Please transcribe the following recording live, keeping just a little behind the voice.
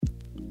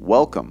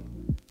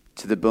Welcome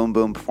to the Boom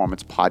Boom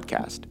Performance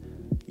Podcast,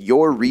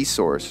 your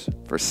resource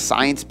for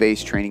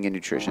science-based training and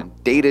nutrition,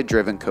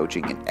 data-driven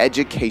coaching, and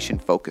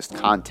education-focused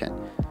content.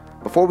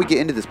 Before we get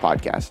into this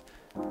podcast,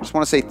 I just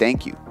want to say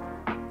thank you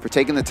for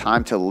taking the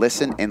time to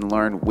listen and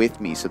learn with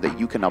me so that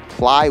you can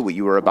apply what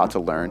you are about to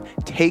learn,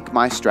 take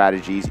my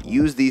strategies,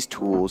 use these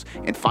tools,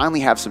 and finally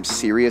have some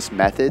serious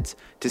methods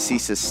to see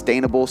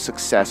sustainable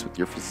success with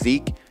your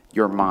physique,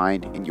 your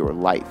mind, and your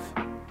life.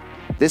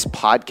 This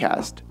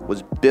podcast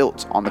was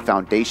built on the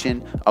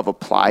foundation of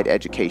applied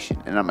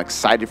education, and I'm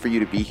excited for you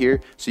to be here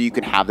so you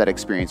can have that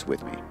experience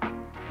with me.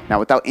 Now,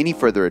 without any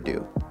further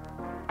ado,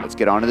 let's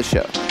get on to the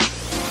show.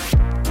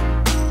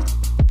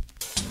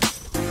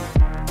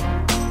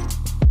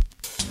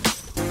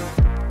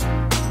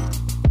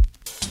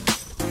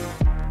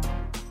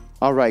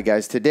 All right,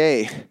 guys,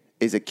 today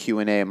is a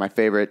Q&A, my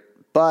favorite.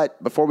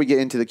 But before we get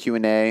into the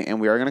Q&A,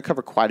 and we are going to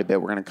cover quite a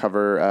bit, we're going to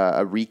cover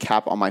a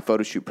recap on my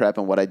photo shoot prep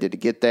and what I did to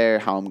get there,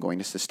 how I'm going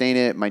to sustain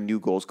it, my new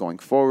goals going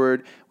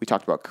forward. We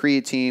talked about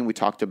creatine. We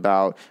talked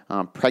about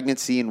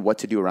pregnancy and what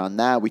to do around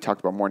that. We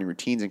talked about morning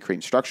routines and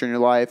creating structure in your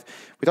life.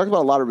 We talked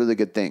about a lot of really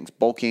good things,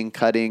 bulking,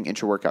 cutting,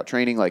 intra-workout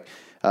training, or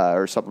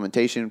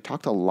supplementation. We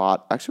talked a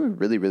lot. Actually,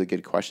 really, really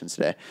good questions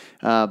today.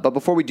 But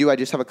before we do, I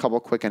just have a couple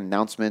of quick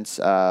announcements.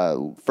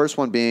 First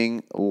one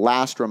being,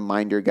 last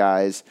reminder,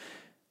 guys,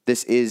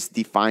 this is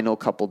the final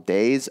couple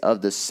days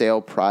of the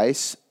sale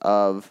price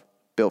of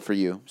Built For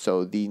You.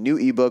 So the new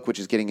ebook, which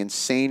is getting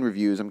insane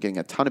reviews. I'm getting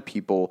a ton of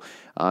people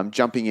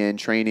jumping in,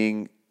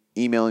 training,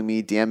 emailing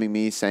me, DMing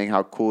me, saying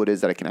how cool it is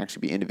that I can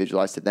actually be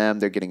individualized to them.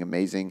 They're getting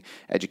amazing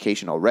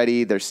education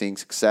already. They're seeing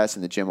success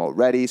in the gym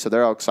already. So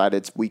they're all excited.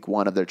 It's week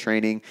one of their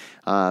training.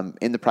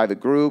 In the private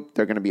group,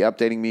 they're going to be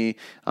updating me.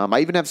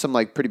 I even have some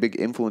pretty big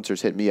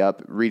influencers hit me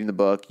up, reading the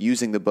book,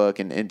 using the book,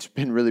 and it's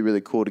been really,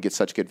 really cool to get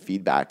such good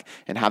feedback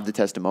and have the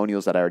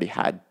testimonials that I already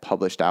had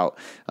published out.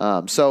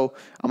 So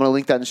I'm going to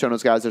link that in the show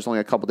notes, guys. There's only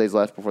a couple days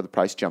left before the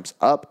price jumps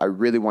up. I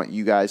really want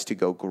you guys to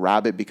go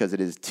grab it because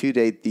it is to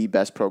date the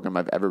best program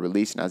I've ever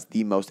released and has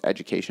the most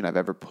education I've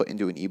ever put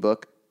into an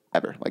ebook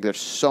ever.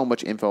 There's so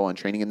much info and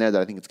training in there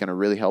that I think it's going to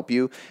really help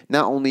you,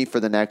 not only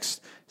for the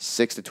next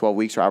 6 to 12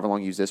 weeks or however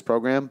long you use this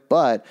program,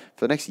 but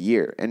for the next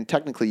year. And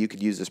technically, you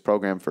could use this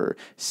program for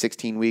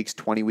 16 weeks,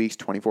 20 weeks,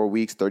 24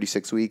 weeks,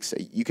 36 weeks.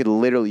 You could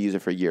literally use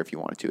it for a year if you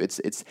wanted to.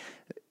 It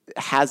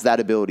has that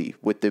ability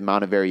with the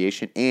amount of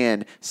variation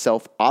and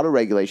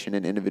self-auto-regulation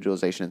and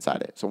individualization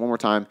inside it. So one more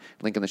time,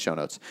 link in the show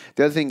notes.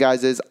 The other thing,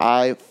 guys, is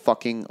I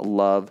fucking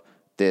love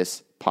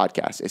this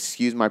podcast.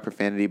 Excuse my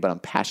profanity, but I'm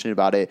passionate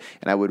about it,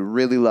 and I would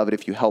really love it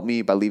if you help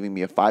me by leaving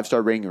me a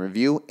 5-star rating and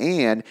review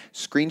and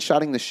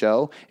screenshotting the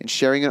show and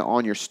sharing it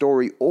on your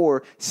story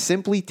or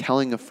simply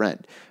telling a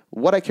friend.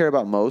 What I care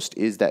about most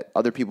is that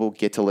other people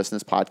get to listen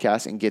to this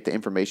podcast and get the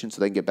information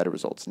so they can get better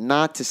results.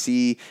 Not to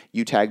see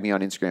you tag me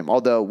on Instagram.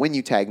 Although when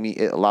you tag me,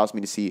 it allows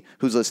me to see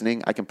who's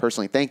listening. I can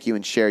personally thank you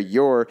and share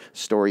your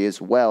story as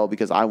well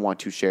because I want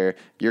to share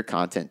your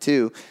content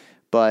too.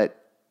 But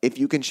if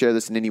you can share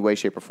this in any way,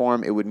 shape, or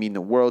form, it would mean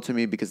the world to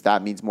me because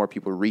that means more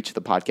people reach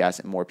the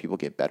podcast and more people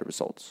get better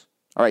results.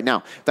 All right,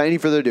 now, without any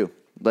further ado,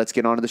 let's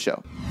get on to the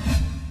show.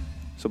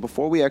 So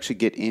before we actually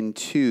get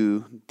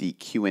into the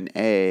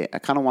Q&A, I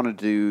kind of wanted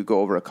to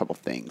go over a couple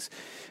things.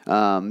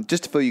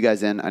 Just to fill you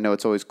guys in, I know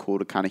it's always cool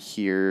to kind of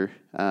hear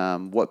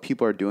what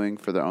people are doing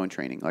for their own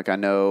training. I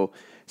know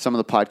some of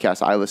the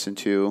podcasts I listen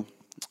to,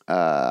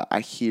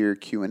 I hear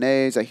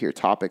Q&As, I hear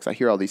topics, I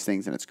hear all these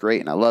things, and it's great,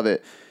 and I love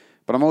it.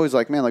 But I'm always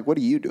like, man, what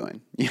are you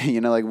doing?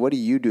 What are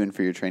you doing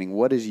for your training?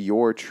 What does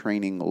your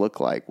training look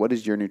like? What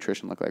does your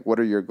nutrition look like? What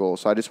are your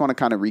goals? So I just want to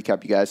kind of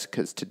recap you guys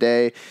because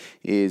today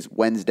is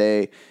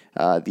Wednesday,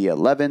 the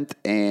 11th,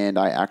 and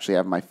I actually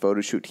have my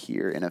photo shoot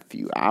here in a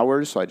few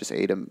hours. So I just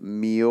ate a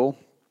meal.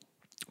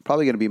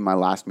 Probably going to be my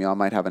last meal. I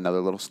might have another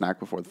little snack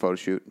before the photo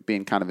shoot,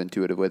 being kind of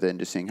intuitive with it and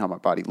just seeing how my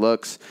body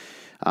looks.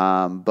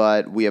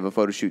 But we have a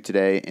photo shoot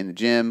today in the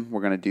gym.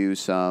 We're going to do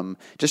some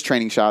just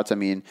training shots. I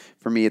mean,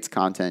 for me, it's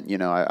content.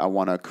 I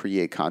want to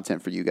create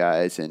content for you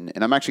guys. And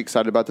I'm actually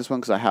excited about this one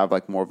because I have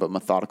more of a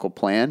methodical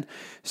plan.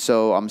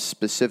 So I'm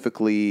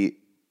specifically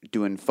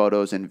doing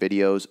photos and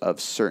videos of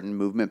certain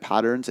movement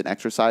patterns and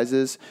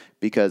exercises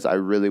because I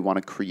really want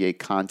to create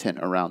content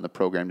around the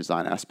program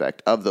design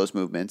aspect of those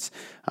movements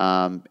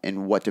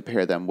and what to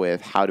pair them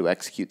with, how to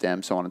execute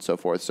them, so on and so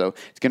forth. So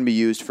it's going to be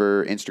used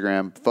for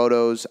Instagram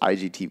photos,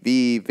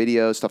 IGTV,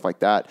 videos, stuff like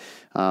that.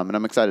 And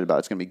I'm excited about it.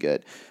 It's going to be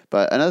good.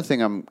 But another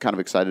thing I'm kind of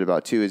excited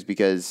about too is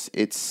because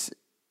it's,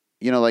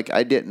 I'm going to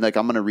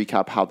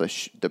recap how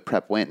the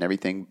prep went and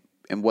everything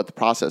and what the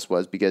process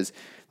was because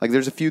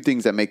there's a few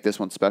things that make this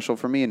one special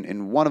for me.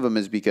 And one of them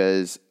is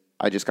because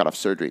I just got off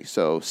surgery.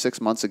 So 6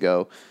 months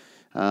ago,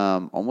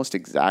 almost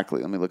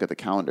exactly, let me look at the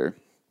calendar.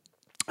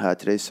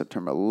 Today's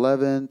September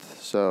 11th.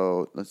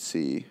 So let's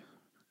see.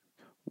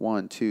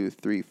 1, 2,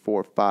 3,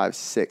 4, 5,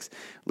 6.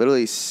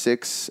 Literally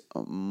 6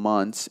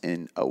 months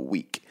in a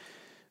week.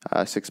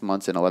 6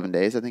 months and 11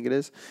 days, I think it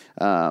is.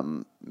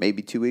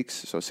 Maybe 2 weeks,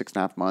 so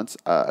 6.5 months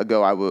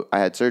ago, I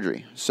had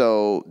surgery.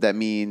 So that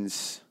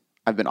means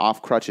I've been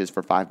off crutches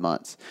for 5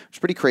 months, which is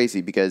pretty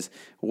crazy because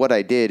what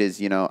I did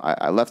is,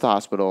 I left the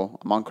hospital.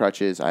 I'm on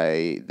crutches.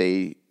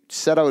 They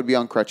said I would be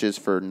on crutches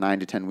for 9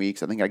 to 10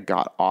 weeks. I think I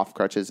got off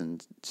crutches in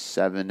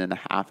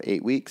 7.5,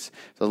 8 weeks.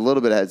 So a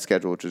little bit ahead of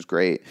schedule, which was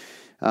great.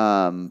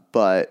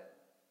 But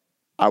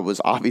I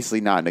was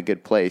obviously not in a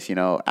good place,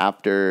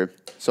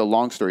 so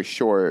long story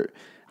short,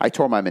 I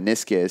tore my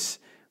meniscus,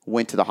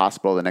 went to the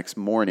hospital the next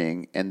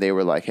morning, and they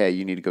were like, hey,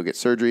 you need to go get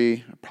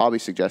surgery. I'd probably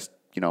suggest,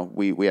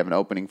 we have an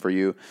opening for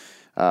you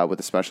with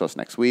a specialist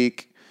next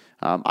week.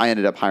 I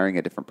ended up hiring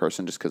a different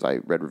person just because I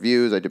read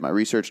reviews, I did my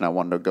research, and I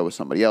wanted to go with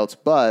somebody else.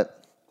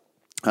 But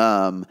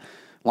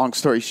long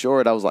story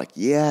short, I was like,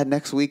 yeah,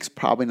 next week's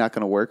probably not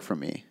going to work for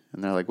me.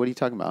 And they're like, what are you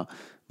talking about? I'm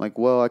like,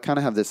 well, I kind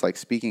of have this like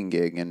speaking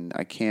gig and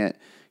I can't,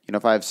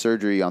 if I have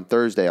surgery on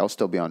Thursday, I'll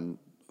still be on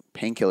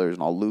painkillers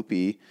and all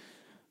loopy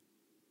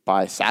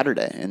by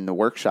Saturday. In the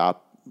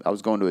workshop, I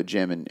was going to a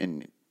gym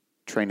and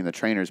training the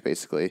trainers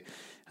basically,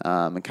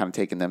 and kind of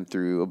taking them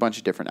through a bunch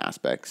of different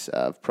aspects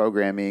of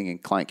programming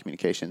and client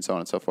communication, so on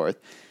and so forth.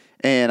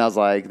 And I was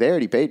like, they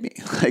already paid me.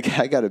 Like,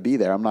 I got to be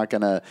there. I'm not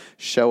going to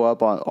show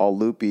up on all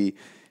loopy.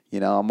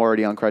 I'm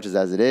already on crutches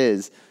as it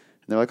is.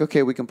 And they're like,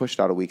 okay, we can push it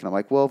out a week. And I'm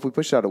like, well, if we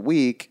push it out a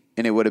week,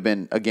 and it would have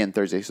been, again,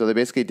 Thursday. So they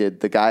basically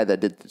the guy that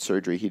did the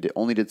surgery,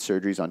 only did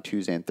surgeries on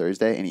Tuesday and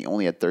Thursday, and he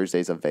only had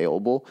Thursdays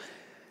available.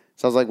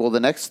 So I was like, well, the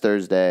next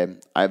Thursday,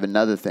 I have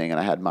another thing. And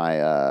I had my,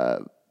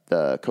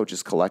 the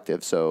Coaches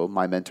Collective. So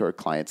my mentor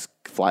clients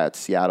fly out to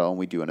Seattle and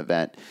we do an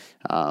event.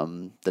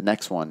 The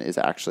next one is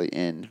actually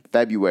in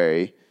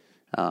February.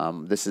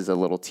 This is a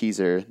little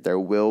teaser. There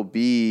will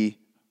be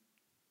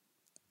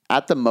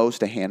at the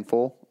most a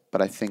handful,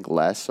 but I think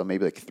less. So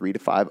maybe like 3 to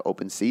 5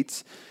 open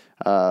seats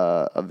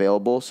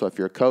available. So if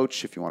you're a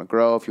coach, if you want to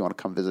grow, if you want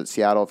to come visit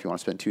Seattle, if you want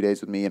to spend 2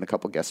 days with me and a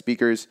couple guest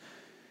speakers,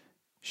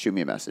 shoot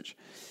me a message.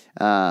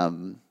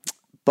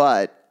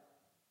 But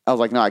I was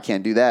like, no, I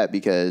can't do that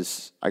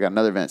because I got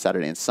another event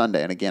Saturday and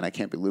Sunday. And again, I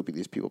can't be loopy.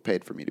 These people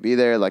paid for me to be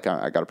there. Like,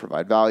 I got to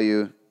provide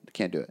value. I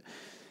can't do it.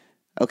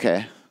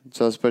 Okay.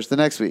 So let's push the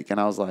next week. And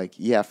I was like,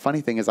 yeah,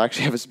 funny thing is I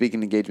actually have a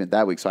speaking engagement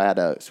that week. So I had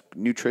a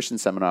nutrition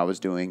seminar I was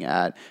doing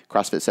at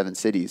CrossFit 7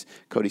 Cities,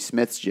 Cody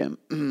Smith's gym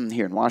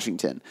here in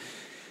Washington.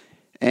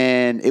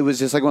 And it was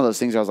just like one of those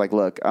things where I was like,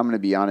 look, I'm going to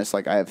be honest.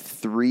 Like, I have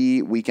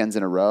 3 weekends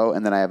in a row,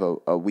 and then I have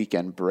a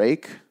weekend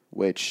break,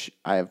 which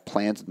I have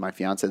plans with my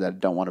fiance that I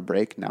don't want to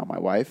break, now my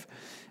wife.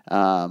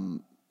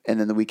 And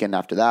then the weekend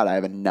after that, I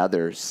have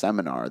another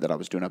seminar that I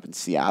was doing up in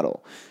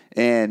Seattle.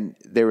 And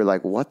they were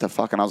like, what the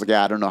fuck? And I was like,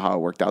 yeah, I don't know how it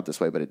worked out this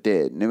way, but it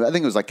did. And I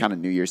think it was like kind of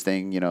New Year's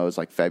thing. It was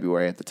like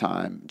February at the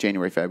time,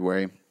 January,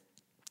 February.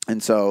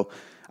 And so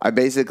I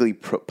basically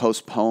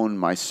postponed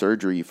my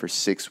surgery for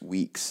 6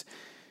 weeks.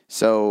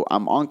 So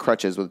I'm on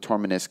crutches with a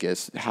torn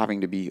meniscus,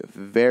 having to be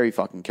very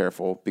fucking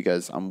careful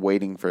because I'm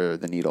waiting for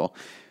the needle.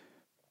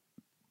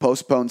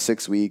 Postponed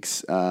 6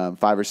 weeks,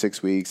 5 or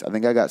 6 weeks. I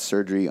think I got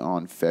surgery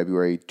on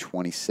February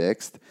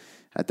 26th,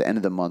 at the end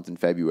of the month in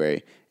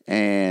February.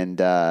 And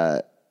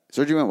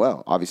surgery went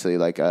well, obviously.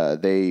 Like,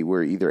 they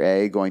were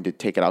either going to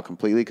take it out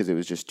completely because it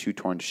was just too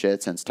torn to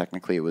shit, since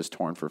technically it was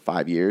torn for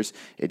 5 years.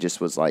 It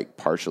just was like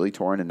partially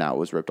torn and now it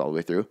was ripped all the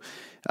way through.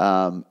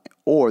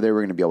 Or they were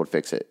going to be able to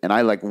fix it. And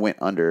I like went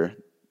under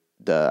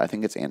I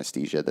think it's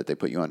anesthesia that they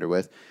put you under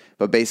with.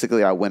 But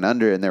basically I went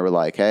under and they were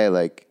like, hey,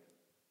 like,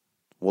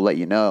 we'll let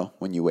you know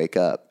when you wake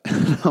up.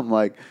 I'm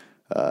like,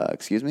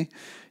 excuse me?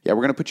 Yeah,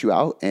 we're going to put you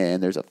out,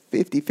 and there's a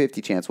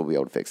 50-50 chance we'll be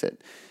able to fix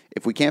it.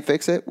 If we can't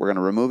fix it, we're going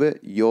to remove it.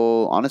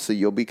 You'll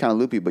be kind of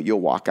loopy, but you'll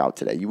walk out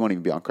today. You won't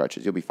even be on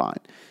crutches. You'll be fine.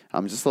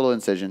 Just a little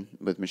incision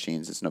with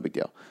machines. It's no big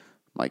deal.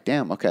 I'm like,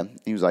 damn, okay.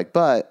 He was like,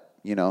 but,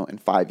 in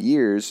 5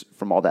 years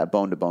from all that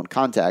bone-to-bone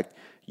contact,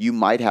 you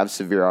might have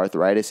severe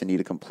arthritis and need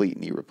a complete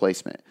knee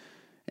replacement.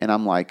 And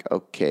I'm like,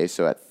 okay,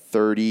 so at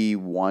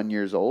 31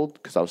 years old,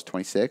 because I was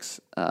 26,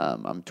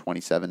 I'm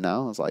 27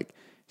 now. I was like,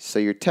 so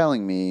you're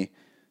telling me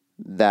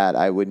that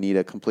I would need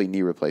a complete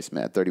knee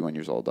replacement at 31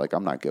 years old? Like,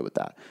 I'm not good with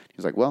that. He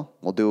was like, well,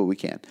 we'll do what we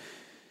can.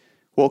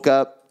 Woke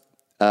up.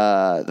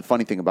 The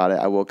funny thing about it,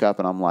 I woke up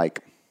and I'm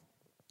like,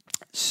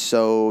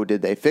 so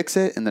did they fix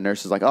it? And the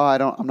nurse is like,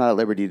 oh, I'm not at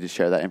liberty to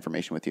share that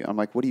information with you. I'm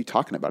like, what are you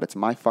talking about? It's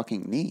my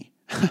fucking knee.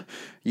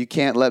 You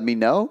can't let me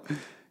know?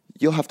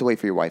 You'll have to wait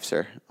for your wife,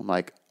 sir. I'm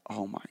like,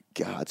 oh my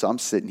God. So I'm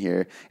sitting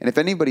here. And if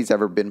anybody's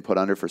ever been put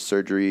under for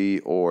surgery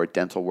or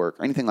dental work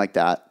or anything like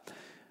that,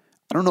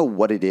 I don't know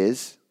what it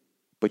is,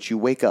 but you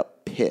wake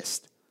up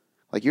pissed.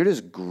 Like, you're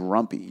just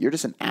grumpy. You're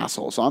just an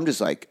asshole. So I'm just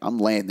like, I'm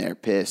laying there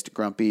pissed,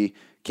 grumpy,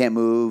 can't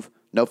move,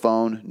 no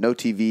phone, no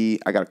TV.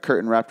 I got a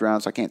curtain wrapped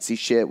around so I can't see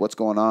shit. What's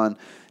going on?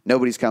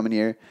 Nobody's coming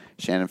here.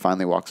 Shannon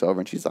finally walks over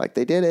and she's like,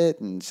 they did it.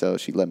 And so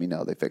she let me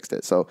know they fixed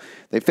it. So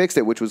they fixed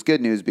it, which was good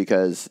news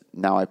because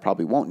now I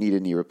probably won't need a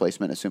knee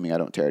replacement, assuming I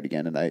don't tear it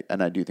again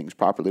and I do things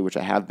properly, which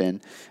I have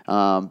been.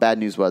 Bad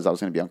news was I was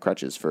going to be on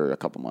crutches for a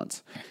couple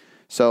months.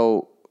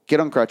 So get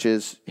on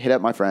crutches, hit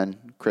up my friend,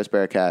 Chris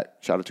Bearcat.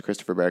 Shout out to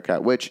Christopher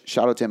Bearcat, which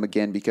shout out to him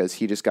again because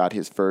he just got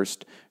his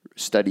first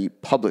study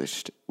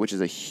published, which is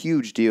a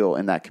huge deal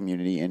in that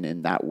community and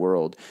in that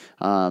world.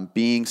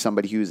 Being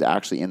somebody who's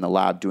actually in the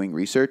lab doing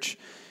research,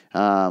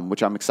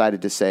 which I'm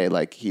excited to say,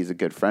 like, he's a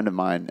good friend of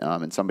mine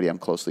and somebody I'm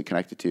closely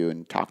connected to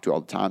and talk to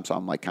all the time. So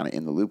I'm like kind of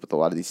in the loop with a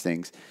lot of these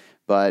things.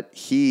 But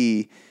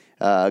he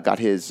got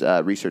his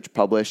research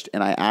published,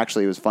 and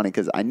it was funny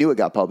because I knew it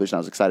got published and I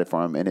was excited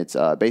for him. And it's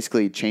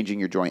basically changing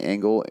your joint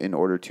angle in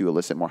order to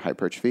elicit more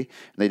hypertrophy.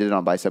 And they did it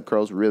on bicep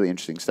curls. Really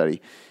interesting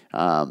study.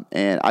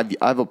 And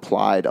I've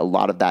applied a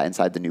lot of that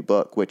inside the new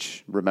book,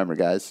 which, remember,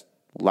 guys,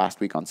 last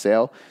week on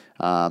sale.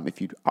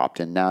 If you opt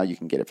in now, you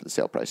can get it for the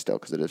sale price still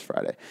because it is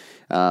Friday.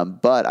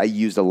 But I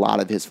used a lot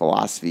of his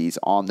philosophies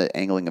on the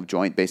angling of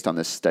joint based on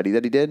this study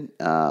that he did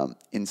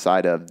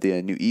inside of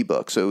the new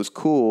ebook. So it was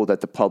cool that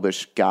the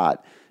publish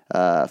got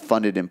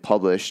funded and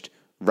published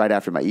right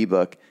after my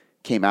ebook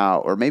came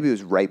out, or maybe it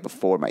was right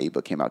before my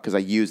ebook came out because I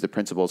used the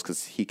principles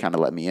because he kind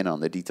of let me in on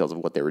the details of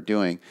what they were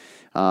doing.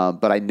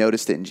 But I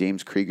noticed it in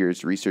James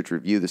Krieger's research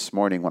review this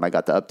morning when I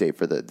got the update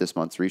for this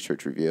month's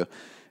research review.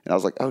 And I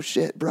was like, oh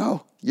shit,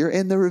 bro, you're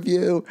in the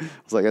review. I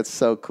was like, that's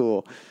so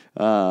cool.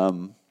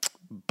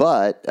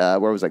 But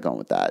where was I going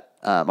with that?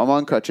 I'm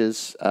on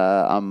crutches.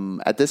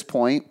 I'm at this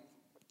point,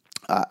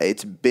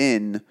 it's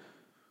been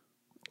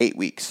 8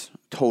 weeks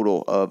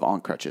total of on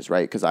crutches,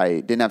 right? Because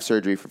I didn't have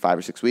surgery for 5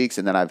 or 6 weeks,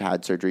 and then I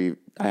had surgery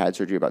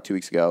about 2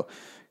 weeks ago.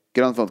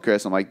 Get on the phone with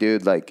Chris. I'm like,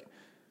 dude, like,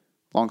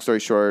 long story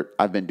short,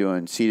 I've been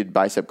doing seated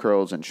bicep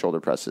curls and shoulder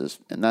presses,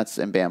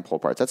 and band pull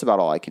parts. That's about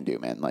all I can do,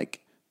 man. Like,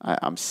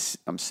 I'm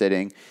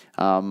sitting.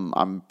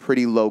 I'm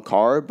pretty low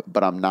carb,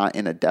 but I'm not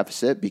in a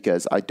deficit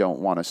because I don't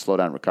want to slow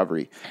down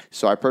recovery.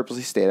 So I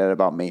purposely stayed at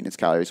about maintenance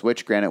calories,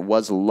 which granted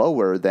was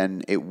lower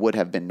than it would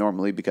have been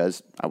normally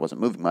because I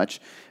wasn't moving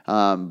much.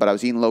 But I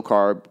was eating low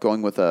carb,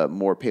 going with a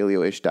more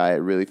paleo-ish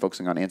diet, really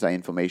focusing on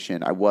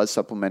anti-inflammation. I was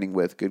supplementing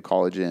with good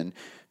collagen,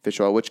 fish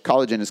oil, which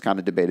collagen is kind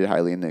of debated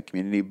highly in the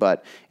community,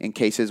 but in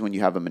cases when you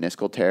have a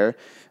meniscal tear,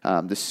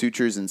 the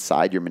sutures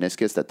inside your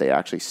meniscus that they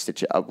actually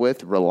stitch it up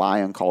with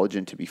rely on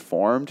collagen to be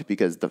formed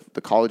because the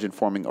collagen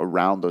forming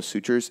around those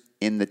sutures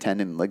in the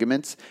tendon and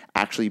ligaments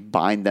actually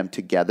bind them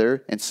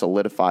together and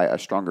solidify a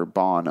stronger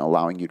bond,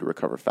 allowing you to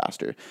recover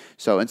faster.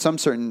 So in some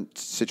certain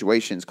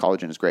situations,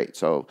 collagen is great.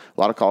 So a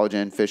lot of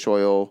collagen, fish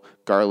oil,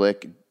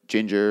 garlic,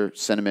 ginger,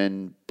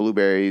 cinnamon,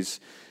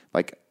 blueberries,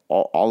 like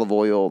olive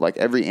oil, like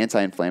every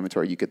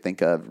anti-inflammatory you could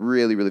think of,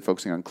 really, really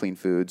focusing on clean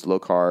foods, low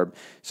carb,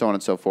 so on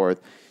and so forth.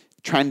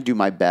 Trying to do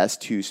my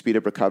best to speed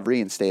up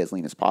recovery and stay as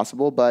lean as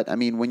possible. But I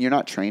mean, when you're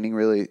not training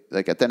really,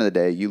 like at the end of the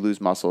day, you lose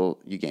muscle,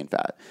 you gain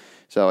fat.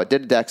 So I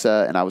did a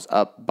DEXA and I was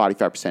up body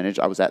fat percentage.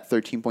 I was at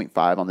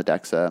 13.5 on the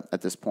DEXA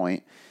at this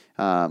point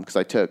because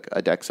I took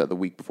a DEXA the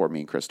week before me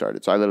and Chris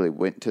started. So I literally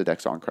went to the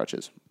DEXA on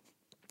crutches.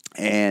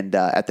 And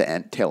at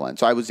the tail end.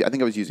 So I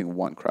think I was using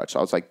one crutch. So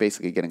I was like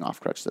basically getting off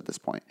crutches at this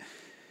point.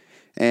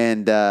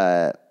 And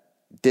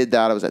did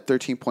that. I was at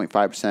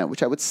 13.5%,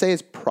 which I would say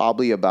is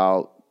probably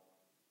about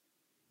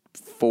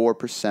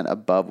 4%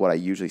 above what I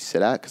usually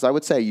sit at. Because I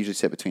would say I usually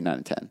sit between 9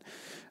 and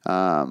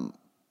 10,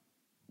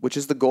 which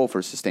is the goal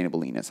for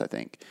sustainable leanness, I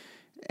think.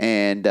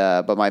 And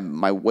but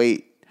my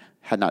weight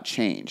had not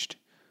changed.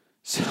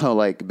 So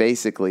like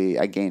basically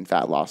I gained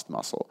fat, lost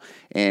muscle.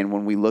 And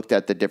when we looked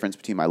at the difference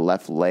between my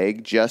left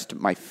leg, just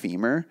my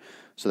femur,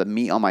 so the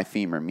meat on my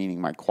femur, meaning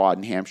my quad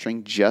and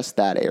hamstring, just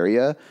that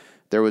area,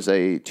 there was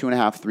a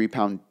 2.5, 3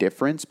 pound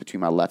difference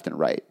between my left and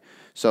right.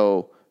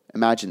 So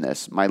imagine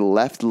this. My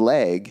left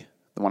leg,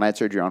 the one I had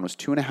surgery on, was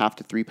 2.5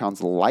 to 3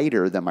 pounds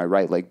lighter than my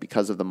right leg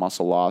because of the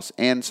muscle loss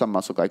and some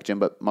muscle glycogen,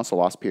 but muscle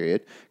loss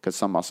period, because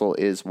some muscle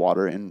is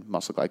water and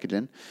muscle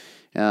glycogen,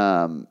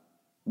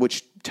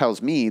 which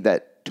tells me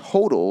that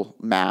total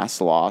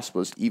mass loss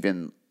was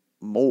even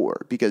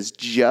more because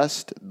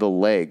just the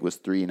leg was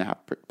 3.5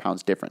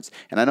 pounds difference.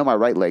 And I know my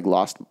right leg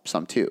lost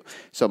some too.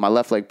 So my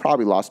left leg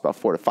probably lost about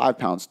 4 to 5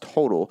 pounds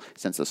total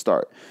since the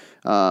start.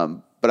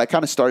 But I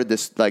kind of started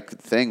this like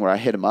thing where I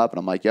hit him up and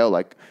I'm like, yo,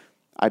 like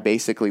I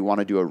basically want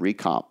to do a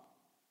recomp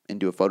and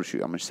do a photo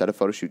shoot. I'm going to set a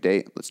photo shoot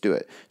date. Let's do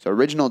it. So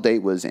original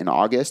date was in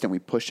August and we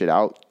pushed it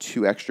out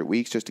 2 extra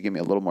weeks just to give me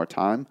a little more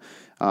time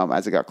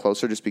as it got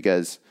closer, just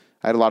because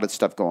I had a lot of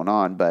stuff going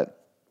on. But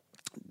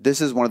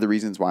this is one of the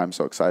reasons why I'm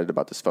so excited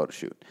about this photo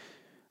shoot.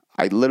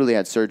 I literally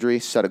had surgery,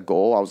 set a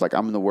goal. I was like,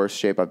 I'm in the worst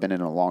shape I've been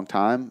in a long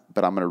time,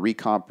 but I'm going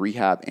to recomp,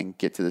 rehab, and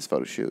get to this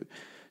photo shoot.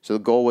 So the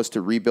goal was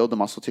to rebuild the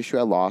muscle tissue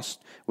I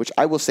lost, which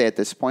I will say at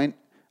this point,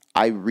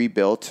 I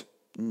rebuilt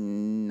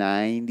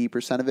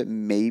 90% of it,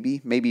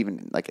 maybe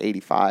even like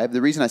 85.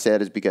 The reason I say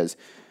that is because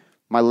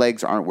my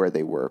legs aren't where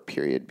they were,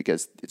 period,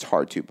 because it's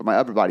hard to, but my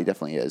upper body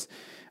definitely is.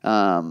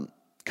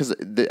 Because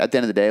at the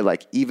end of the day,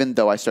 like even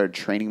though I started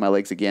training my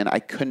legs again, I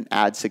couldn't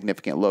add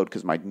significant load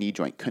because my knee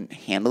joint couldn't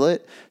handle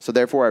it. So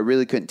therefore, I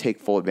really couldn't take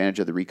full advantage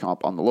of the recomp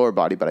on the lower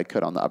body, but I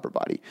could on the upper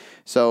body.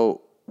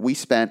 So we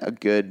spent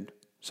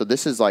so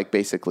this is like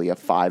basically a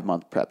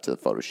 5-month prep to the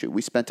photo shoot.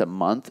 We spent a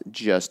month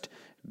just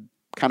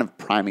kind of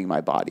priming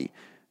my body,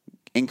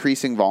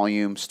 increasing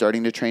volume,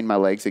 starting to train my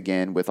legs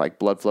again with like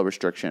blood flow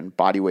restriction,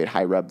 body weight,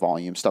 high rep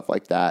volume, stuff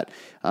like that.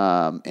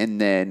 And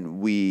then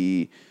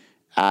we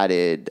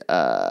added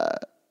a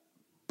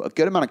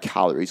good amount of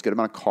calories, good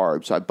amount of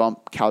carbs. So I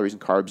bumped calories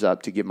and carbs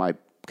up to give my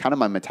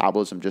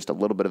metabolism just a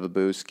little bit of a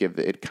boost, give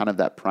it kind of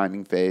that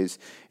priming phase,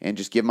 and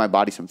just give my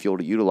body some fuel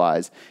to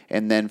utilize.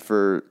 And then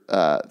for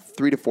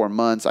 3 to 4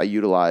 months, I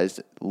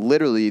utilized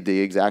literally the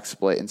exact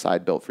split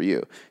inside Built For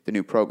You, the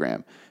new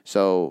program.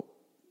 So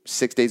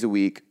 6 days a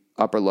week,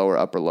 upper, lower,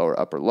 upper, lower,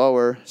 upper,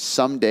 lower.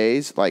 Some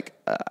days, like,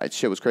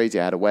 shit was crazy.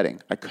 I had a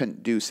wedding. I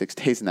couldn't do 6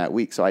 days in that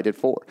week, so I did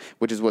 4,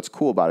 which is what's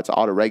cool about it. It's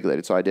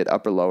auto-regulated. So I did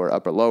upper,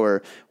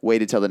 lower,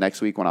 waited till the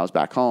next week when I was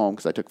back home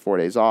because I took 4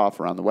 days off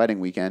around the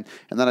wedding weekend,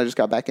 and then I just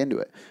got back into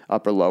it.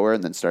 Upper, lower,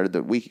 and then started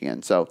the week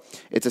again. So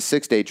it's a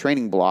 6-day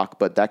training block,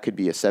 but that could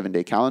be a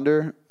 7-day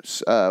calendar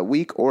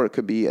week, or it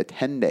could be a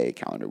 10-day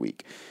calendar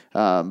week.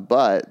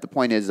 But the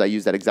point is I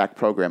use that exact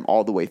program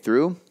all the way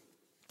through.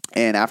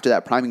 And after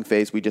that priming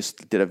phase, we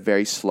just did a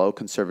very slow,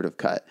 conservative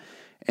cut.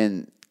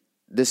 And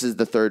this is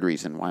the third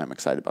reason why I'm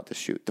excited about this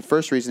shoot. The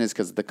first reason is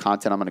because the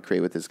content I'm going to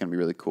create with this is going to be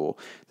really cool.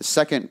 The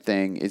second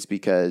thing is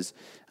because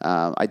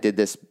I did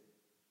this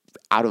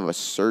out of a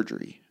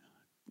surgery.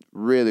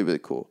 Really, really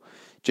cool.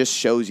 Just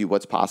shows you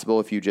what's possible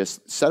if you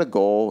just set a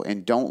goal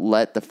and don't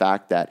let the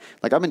fact that,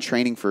 like, I've been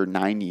training for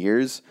 9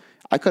 years.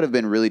 I could have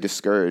been really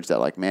discouraged that,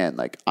 like, man,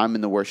 like, I'm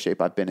in the worst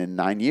shape I've been in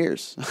 9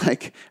 years.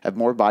 Like, I have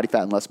more body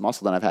fat and less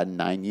muscle than I've had in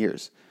 9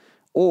 years.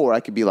 Or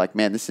I could be like,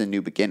 man, this is a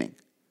new beginning.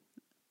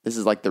 This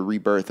is like the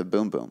rebirth of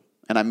Boom Boom.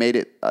 And I made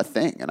it a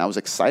thing, and I was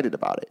excited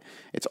about it.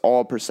 It's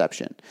all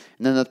perception.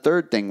 And then the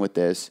third thing with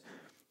this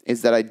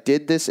is that I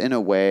did this in a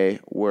way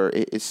where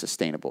it is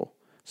sustainable.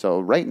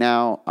 So right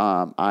now,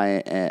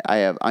 I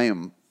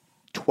am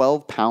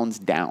 12 pounds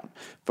down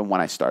from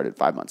when I started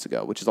 5 months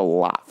ago, which is a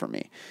lot for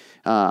me.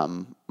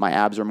 My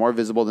abs are more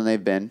visible than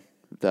they've been.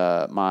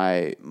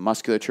 My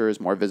musculature is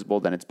more visible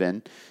than it's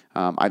been.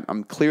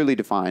 I'm clearly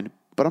defined,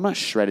 but I'm not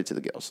shredded to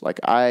the gills. Like,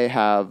 I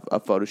have a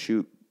photo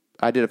shoot.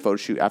 I did a photo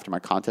shoot after my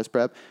contest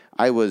prep.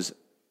 I was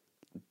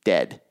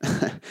dead.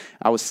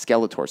 I was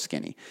Skeletor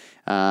skinny.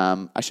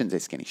 I shouldn't say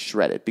skinny,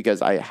 shredded,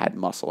 because I had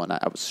muscle and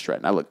I was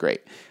shredded. I looked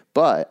great,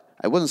 but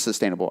I wasn't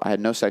sustainable. I had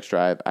no sex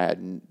drive.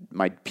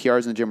 My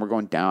PRs in the gym were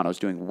going down. I was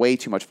doing way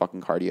too much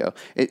fucking cardio.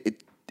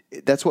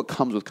 That's what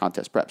comes with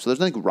contest prep. So there's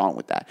nothing wrong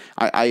with that.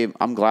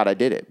 I'm glad I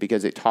did it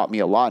because it taught me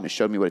a lot and it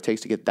showed me what it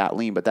takes to get that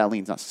lean, but that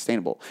lean's not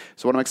sustainable.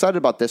 So what I'm excited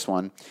about this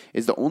one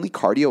is the only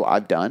cardio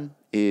I've done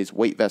is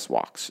weight vest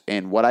walks.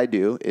 And what I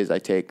do is I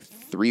take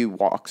 3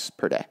 walks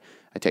per day.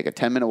 I take a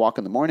 10-minute walk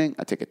in the morning,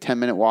 I take a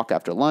 10-minute walk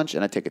after lunch,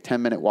 and I take a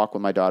 10-minute walk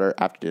with my daughter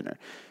after dinner.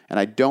 And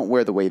I don't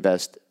wear the weight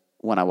vest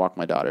when I walk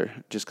my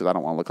daughter just because I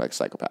don't want to look like a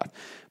psychopath.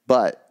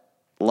 But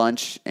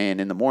lunch and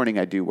in the morning,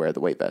 I do wear the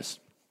weight vest.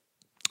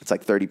 It's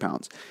like 30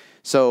 pounds.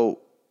 So,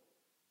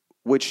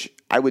 which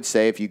I would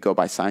say if you go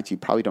by science, you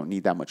probably don't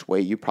need that much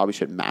weight. You probably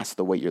should mask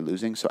the weight you're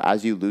losing. So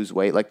as you lose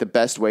weight, like the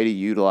best way to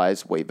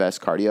utilize weight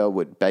vest cardio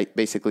would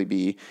basically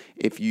be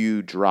if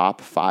you drop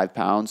 5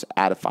 pounds,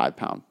 add a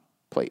 5-pound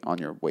plate on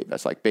your weight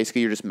vest. Like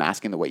basically you're just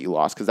masking the weight you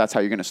lost because that's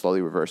how you're going to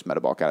slowly reverse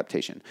metabolic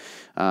adaptation.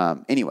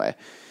 Anyway,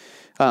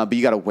 but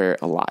you got to wear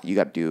it a lot. You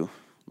got to do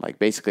like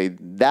basically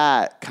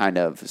that kind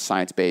of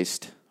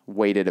science-based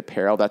weighted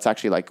apparel. That's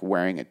actually like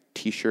wearing a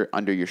t-shirt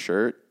under your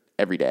shirt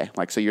every day.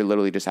 Like, so you're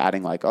literally just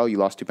adding like, oh, you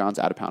lost 2 pounds,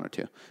 add a pound or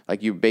 2.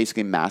 Like you're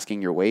basically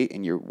masking your weight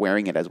and you're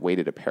wearing it as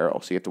weighted apparel.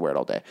 So you have to wear it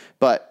all day.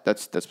 But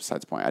that's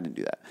besides the point. I didn't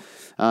do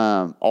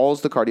that. All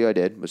the cardio I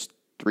did was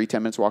 3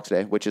 10-minute walks a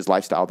day, which is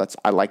lifestyle.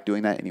 I like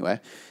doing that anyway.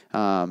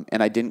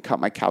 And I didn't cut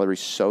my calories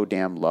so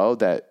damn low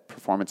that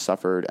performance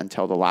suffered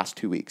until the last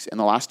 2 weeks. In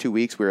the last 2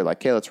 weeks, we were like,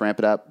 okay, let's ramp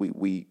it up.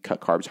 We cut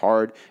carbs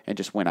hard and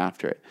just went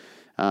after it.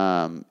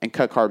 And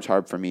cut carbs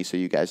hard for me, so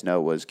you guys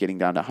know, was getting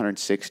down to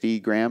 160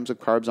 grams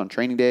of carbs on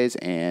training days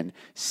and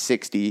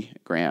 60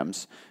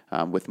 grams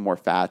with more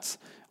fats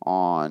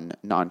on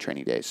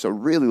non-training days. So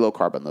really low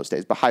carb on those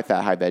days, but high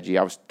fat, high veggie.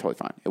 I was totally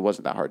fine. It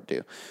wasn't that hard to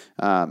do.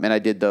 And I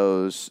did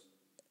those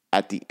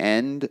at the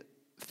end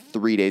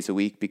 3 days a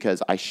week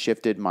because I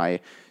shifted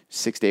my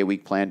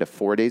 6-day-a-week plan to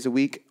 4 days a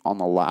week on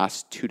the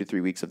last 2 to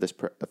 3 weeks of this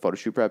photo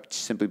shoot prep,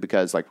 simply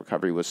because like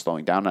recovery was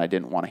slowing down and I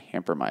didn't want to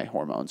hamper my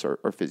hormones or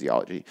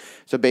physiology.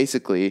 So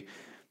basically,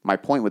 my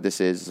point with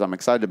this is I'm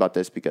excited about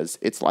this because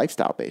it's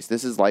lifestyle based.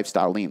 This is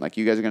lifestyle lean. Like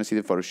you guys are going to see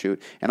the photo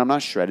shoot, and I'm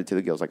not shredded to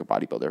the gills like a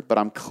bodybuilder, but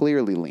I'm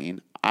clearly lean.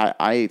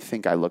 I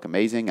think I look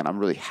amazing, and I'm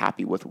really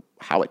happy with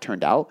how it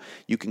turned out.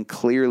 You can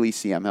clearly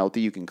see I'm healthy.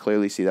 You can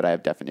clearly see that I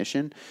have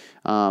definition,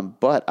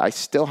 but I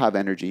still have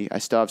energy. I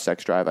still have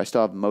sex drive. I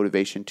still have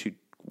motivation to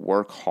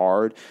work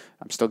hard.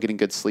 I'm still getting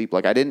good sleep.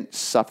 Like I didn't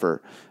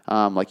suffer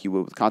like you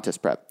would with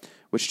contest prep,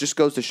 which just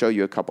goes to show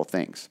you a couple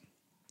things.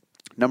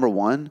 Number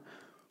one,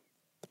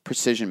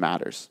 precision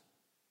matters,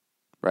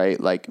 right?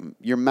 Like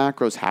your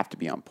macros have to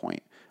be on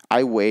point.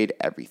 I weighed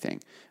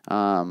everything.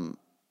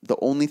 The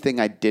only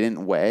thing I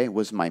didn't weigh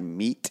was my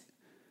meat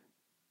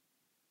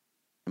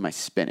and my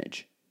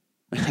spinach.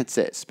 That's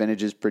it.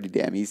 Spinach is pretty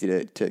damn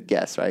easy to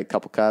guess, right? A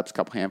couple cups,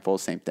 couple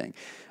handfuls, same thing.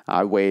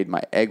 I weighed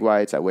my egg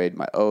whites. I weighed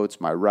my oats,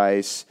 my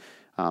rice.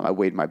 I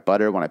weighed my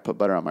butter when I put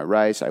butter on my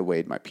rice. I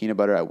weighed my peanut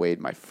butter. I weighed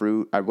my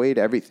fruit. I weighed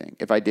everything.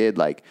 If I did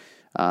like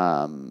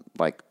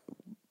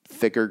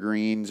thicker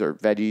greens or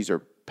veggies or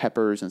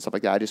peppers and stuff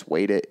like that, I just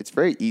weighed it. It's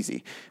very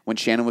easy. When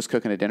Shannon was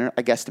cooking a dinner,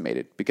 I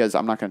guesstimated because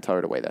I'm not going to tell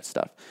her to weigh that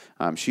stuff.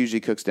 She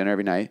usually cooks dinner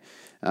every night.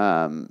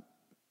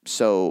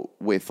 So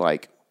with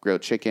like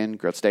grilled chicken,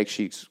 grilled steak,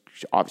 she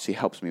obviously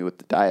helps me with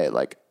the diet.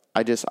 Like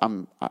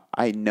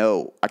I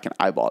know I can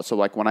eyeball it. So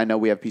like when I know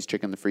we have a piece of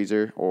chicken in the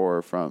freezer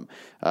or from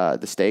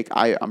the steak,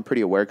 I'm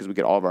pretty aware because we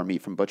get all of our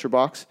meat from Butcher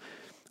Box.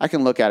 I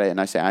can look at it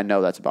and I say, I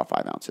know that's about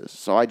 5 ounces.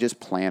 So I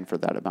just plan for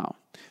that amount.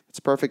 If it's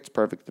perfect, it's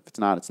perfect. If it's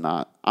not, it's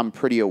not. I'm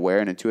pretty aware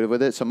and intuitive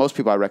with it. So most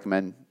people I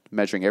recommend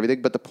measuring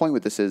everything. But the point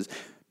with this is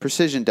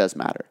precision does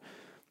matter.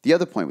 The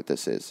other point with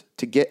this is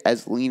to get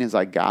as lean as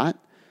I got,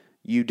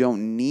 you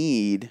don't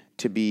need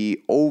to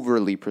be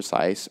overly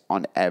precise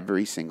on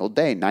every single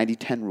day.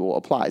 90-10 rule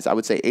applies. I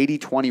would say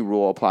 80-20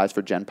 rule applies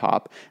for Gen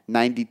Pop.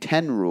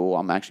 90-10 rule,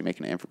 I'm actually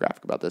making an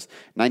infographic about this.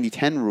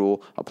 90-10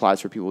 rule applies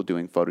for people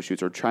doing photo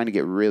shoots or trying to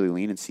get really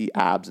lean and see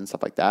abs and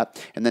stuff like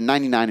that. And then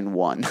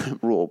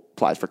 99-1 rule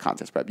applies for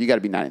contest prep. You got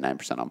to be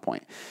 99% on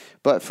point.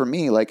 But for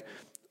me, like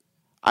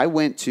I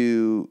went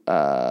to,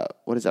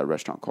 what is that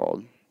restaurant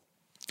called?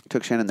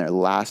 Took Shannon there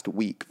last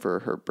week for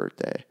her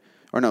birthday.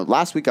 Or no,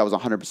 last week I was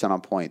 100%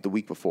 on point the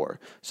week before.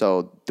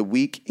 So the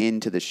week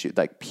into the shoot,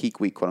 like peak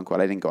week, quote unquote,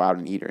 I didn't go out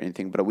and eat or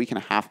anything. But a week and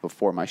a half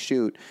before my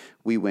shoot,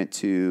 we went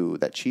to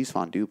that cheese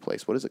fondue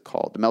place. What is it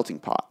called? The Melting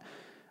Pot.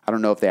 I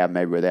don't know if they have them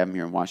everywhere. They have them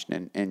here in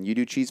Washington. And you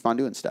do cheese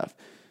fondue and stuff.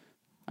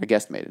 I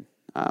guesstimated.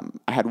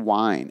 I had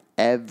wine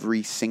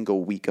every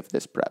single week of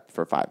this prep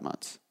for 5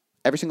 months.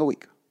 Every single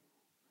week.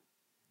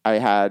 I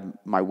had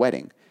my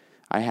wedding.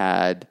 I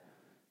had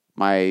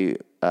my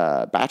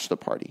bachelor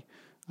party.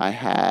 I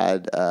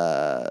had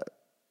 4th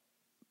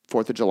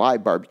of July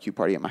barbecue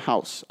party at my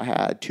house. I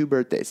had 2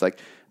 birthdays. Like,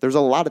 there's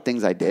a lot of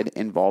things I did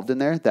involved in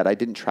there that I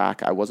didn't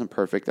track. I wasn't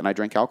perfect, and I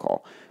drank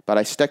alcohol. But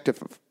I stuck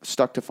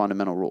to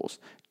fundamental rules.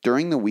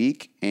 During the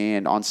week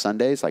and on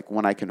Sundays, like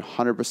when I can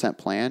 100%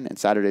 plan, and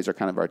Saturdays are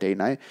kind of our date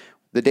night,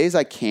 the days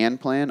I can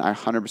plan, I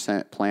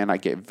 100% plan. I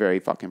get very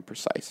fucking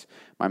precise.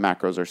 My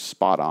macros are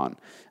spot on.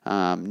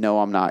 No,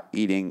 I'm not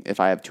eating, if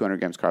I have 200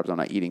 grams carbs, I'm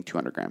not eating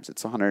 200 grams.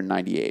 It's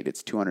 198,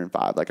 it's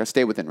 205. Like I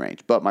stay within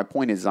range. But my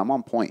point is I'm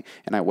on point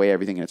and I weigh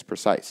everything and it's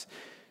precise.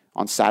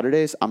 On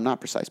Saturdays, I'm not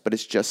precise, but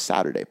it's just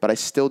Saturday. But I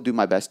still do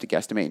my best to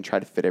guesstimate and try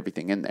to fit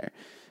everything in there.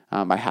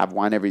 I have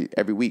wine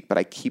every week, but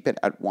I keep it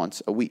at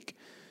once a week.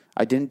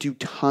 I didn't do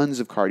tons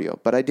of cardio,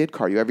 but I did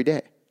cardio every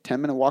day.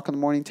 10-minute walk in the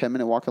morning,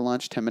 10-minute walk at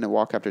lunch, 10-minute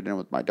walk after dinner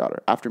with my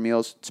daughter. After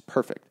meals, it's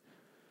perfect.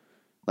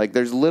 Like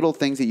there's little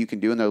things that you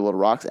can do and they're little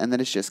rocks, and then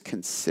it's just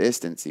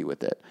consistency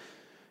with it.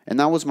 And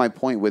that was my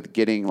point with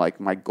getting like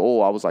my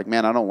goal. I was like,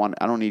 man, I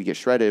don't need to get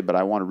shredded, but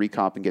I want to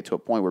recomp and get to a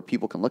point where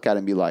people can look at it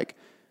and be like,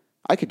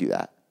 I could do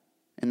that.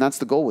 And that's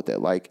the goal with it.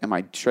 Like, am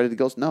I shredded to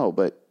ghost? No,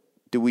 but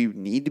do we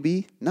need to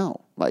be?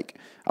 No. Like,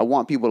 I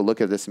want people to look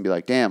at this and be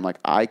like, damn, like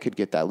I could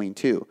get that lean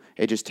too.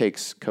 It just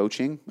takes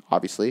coaching,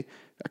 obviously,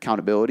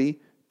 accountability,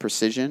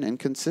 precision, and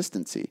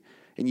consistency.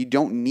 And you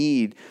don't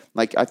need,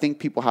 like, I think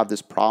people have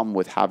this problem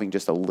with having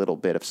just a little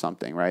bit of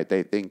something, right?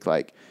 They think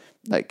like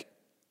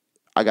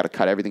I got to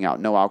cut everything out,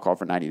 no alcohol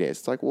for 90 days.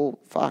 It's like, well,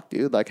 fuck,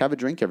 dude, like have a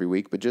drink every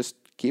week, but just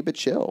keep it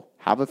chill.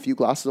 Have a few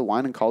glasses of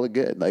wine and call it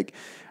good. Like,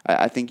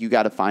 I think you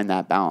got to find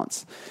that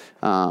balance.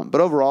 But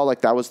overall,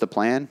 like that was the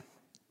plan.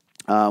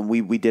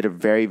 We did a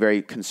very,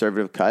 very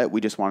conservative cut. We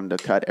just wanted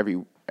to cut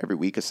every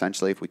week,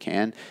 essentially, if we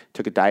can.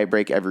 Took a diet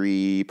break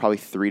every probably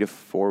 3 to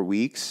 4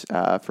 weeks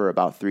for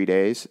about 3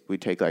 days.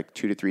 We'd take like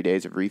 2 to 3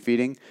 days of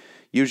refeeding.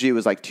 Usually it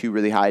was like 2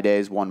 really high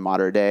days, 1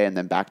 moderate day, and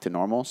then back to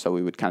normal. So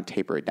we would kind of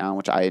taper it down,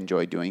 which I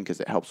enjoy doing because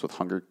it helps with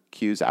hunger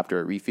cues after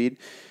a refeed.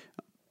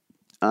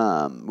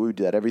 We would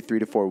do that every 3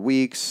 to 4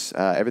 weeks.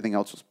 Everything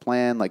else was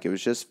planned. Like it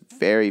was just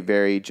very,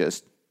 very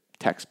just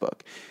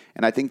textbook.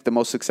 And I think the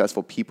most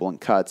successful people in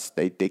cuts,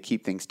 they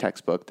keep things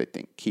textbook. They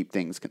keep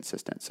things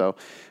consistent. So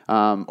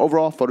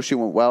overall, photo shoot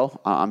went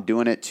well. I'm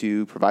doing it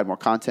to provide more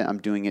content. I'm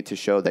doing it to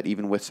show that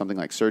even with something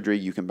like surgery,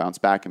 you can bounce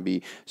back and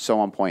be so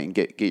on point and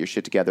get your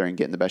shit together and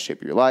get in the best shape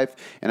of your life.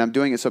 And I'm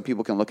doing it so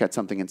people can look at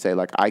something and say,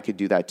 like, I could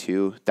do that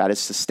too. That is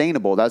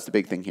sustainable. That's the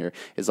big thing here.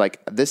 Is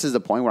like, this is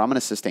the point where I'm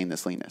going to sustain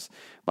this leanness.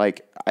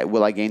 Like,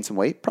 will I gain some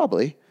weight?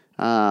 Probably.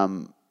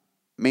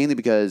 Mainly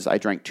because I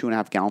drank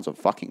 2.5 gallons of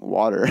fucking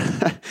water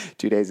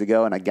 2 days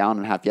ago and 1.5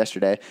 gallons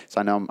yesterday. So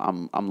I know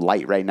I'm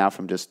light right now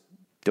from just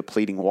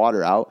depleting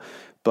water out.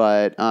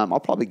 But I'll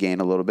probably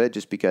gain a little bit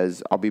just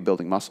because I'll be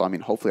building muscle. I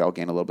mean, hopefully I'll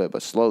gain a little bit,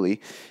 but slowly.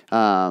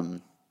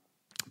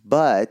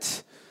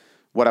 But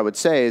what I would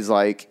say is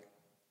like,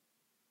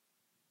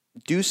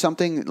 do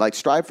something, like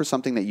strive for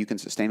something that you can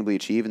sustainably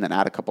achieve and then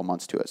add a couple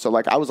months to it. So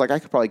like I was like, I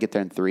could probably get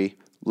there in 3.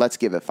 Let's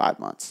give it 5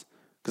 months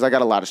because I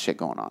got a lot of shit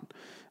going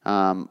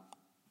on.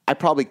 I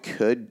probably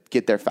could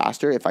get there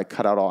faster if I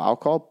cut out all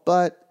alcohol,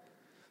 but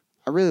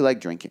I really like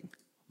drinking.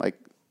 Like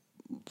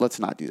let's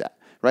not do that,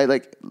 right?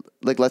 Like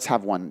let's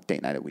have one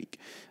date night a week.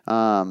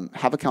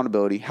 Have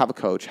accountability, have a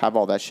coach, have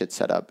all that shit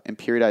set up, and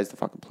periodize the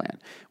fucking plan,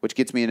 which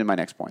gets me into my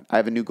next point. I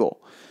have a new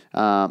goal.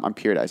 I'm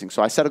periodizing.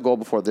 So I set a goal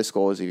before this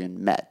goal is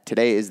even met.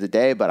 Today is the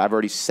day, but I've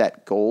already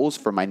set goals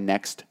for my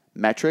next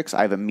metrics.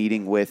 I have a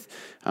meeting with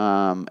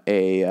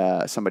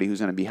somebody who's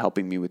going to be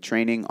helping me with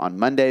training on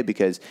Monday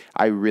because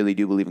I really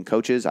do believe in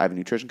coaches. I have a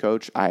nutrition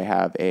coach. I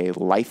have a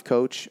life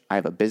coach. I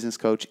have a business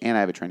coach, and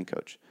I have a training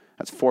coach.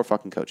 That's 4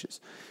 fucking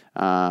coaches.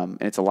 And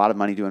it's a lot of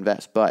money to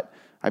invest, but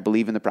I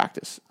believe in the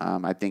practice.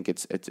 I think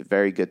it's a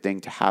very good thing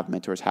to have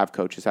mentors, have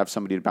coaches, have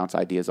somebody to bounce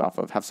ideas off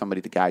of, have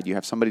somebody to guide you,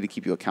 have somebody to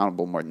keep you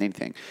accountable more than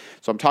anything.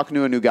 So I'm talking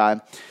to a new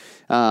guy.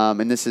 And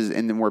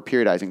then we're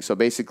periodizing. So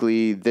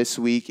basically this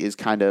week is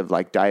kind of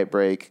like diet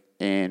break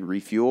and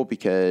refuel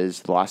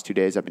because the last 2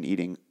 days I've been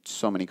eating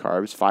so many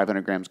carbs,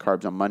 500 grams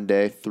carbs on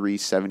Monday,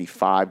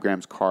 375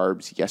 grams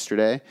carbs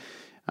yesterday.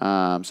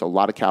 So a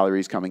lot of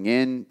calories coming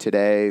in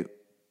today,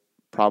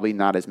 probably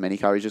not as many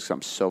calories just because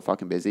I'm so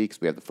fucking busy because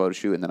we have the photo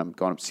shoot and then I'm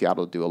going up to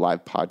Seattle to do a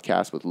live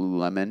podcast with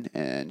Lululemon,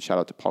 and shout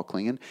out to Paul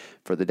Klingen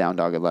for the Down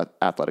Dog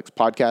Athletics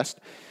podcast.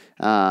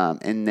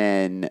 And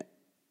then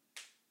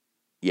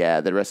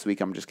the rest of the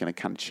week I'm just going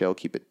to kind of chill,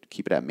 keep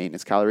it at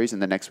maintenance calories.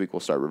 And then next week we'll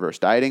start reverse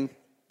dieting,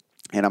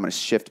 and I'm going to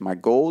shift my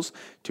goals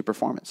to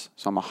performance.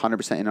 So I'm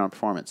 100% in on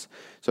performance.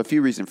 So a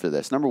few reasons for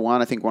this. Number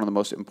one, I think one of the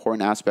most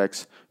important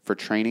aspects for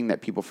training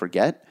that people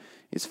forget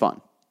is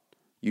fun.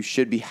 You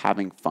should be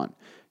having fun.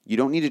 You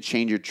don't need to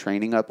change your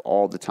training up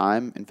all the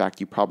time. In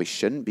fact, you probably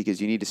shouldn't because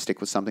you need to stick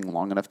with something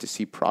long enough to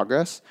see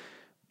progress.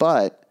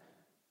 But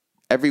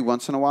every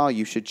once in a while,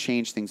 you should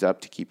change things up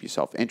to keep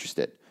yourself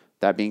interested.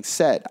 That being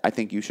said, I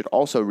think you should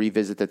also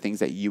revisit the things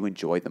that you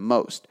enjoy the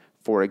most.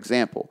 For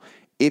example,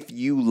 if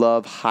you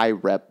love high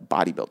rep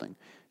bodybuilding,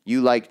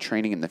 you like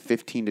training in the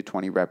 15 to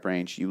 20 rep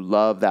range, you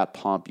love that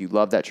pump, you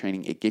love that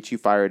training, it gets you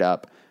fired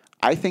up,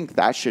 I think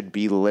that should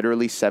be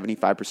literally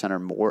 75% or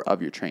more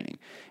of your training.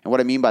 And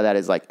what I mean by that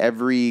is like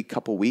every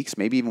couple weeks,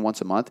 maybe even once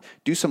a month,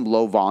 do some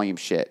low volume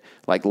shit,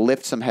 like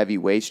lift some heavy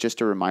weights just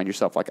to remind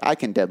yourself, like I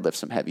can deadlift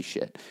some heavy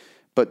shit.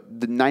 But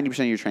the 90%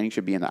 of your training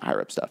should be in that high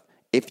rep stuff.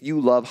 If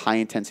you love high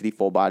intensity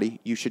full body,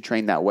 you should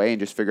train that way and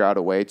just figure out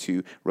a way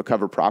to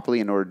recover properly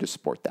in order to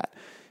support that.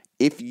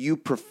 If you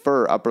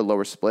prefer upper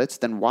lower splits,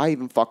 then why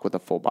even fuck with a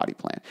full body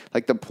plan?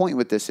 Like the point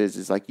with this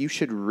is like you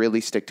should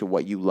really stick to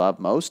what you love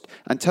most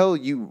until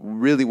you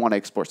really want to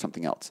explore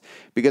something else.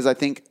 Because I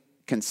think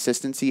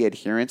consistency,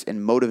 adherence,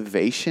 and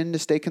motivation to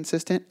stay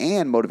consistent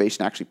and motivation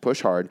to actually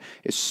push hard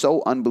is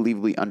so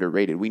unbelievably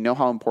underrated. We know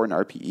how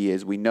important RPE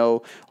is. We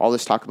know all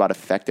this talk about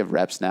effective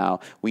reps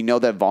now. We know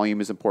that volume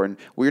is important.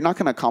 We're not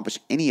going to accomplish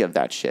any of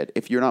that shit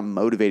if you're not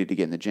motivated to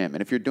get in the gym.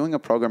 And if you're doing a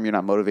program you're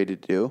not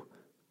motivated to do,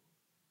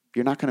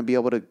 you're not going to be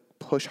able to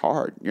push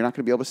hard. You're not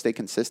going to be able to stay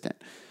consistent,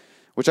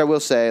 which I will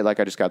say, like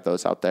I just got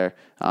those out there,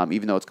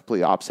 even though it's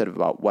completely opposite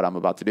about what I'm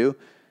about to do.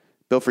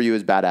 Built for You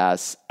is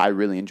badass. I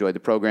really enjoyed the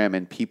program,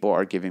 and people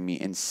are giving me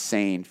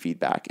insane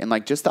feedback. And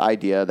like just the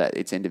idea that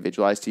it's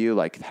individualized to you,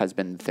 like has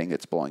been the thing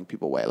that's blowing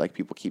people away. Like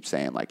people keep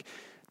saying like,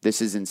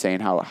 this is insane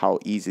how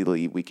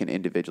easily we can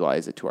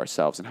individualize it to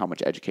ourselves and how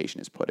much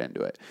education is put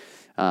into it.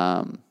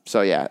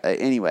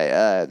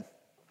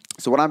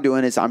 So what I'm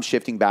doing is I'm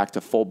shifting back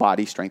to full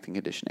body strength and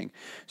conditioning.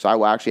 So I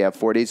will actually have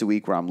 4 days a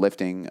week where I'm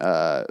lifting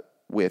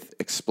with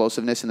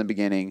explosiveness in the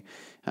beginning,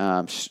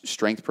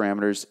 strength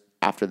parameters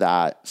after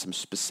that, some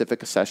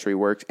specific accessory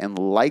work, and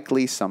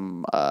likely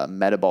some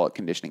metabolic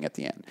conditioning at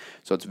the end.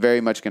 So it's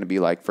very much going to be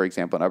like, for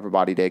example, an upper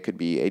body day could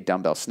be a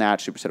dumbbell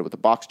snatch supersetted with a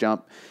box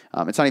jump.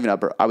 It's not even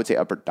upper, I would say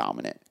upper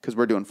dominant because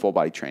we're doing full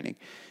body training.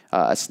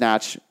 A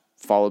snatch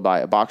followed by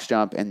a box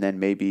jump, and then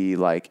maybe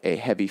like a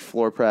heavy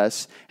floor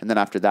press. And then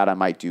after that, I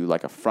might do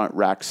like a front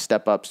rack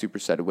step up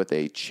supersetted with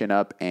a chin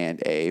up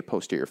and a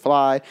posterior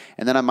fly.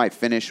 And then I might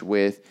finish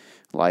with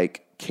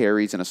like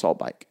carries and assault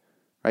bike,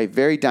 right?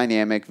 Very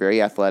dynamic,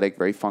 very athletic,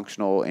 very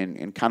functional,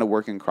 and kind of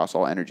working across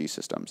all energy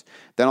systems.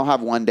 Then I'll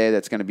have one day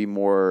that's going to be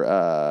more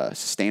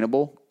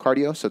sustainable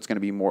cardio. So it's going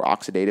to be more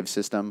oxidative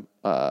system,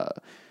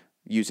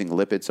 using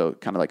lipids, so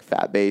kind of like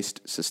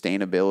fat-based,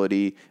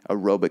 sustainability,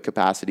 aerobic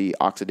capacity,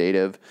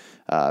 oxidative,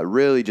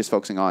 really just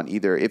focusing on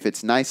either if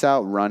it's nice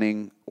out,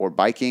 running or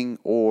biking,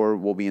 or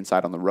we'll be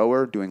inside on the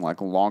rower doing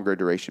like longer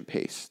duration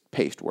paced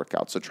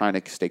workouts. So trying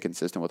to stay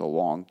consistent with a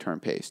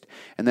long-term pace.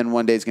 And then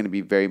one day is going to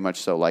be very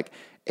much so like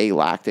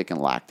alactic and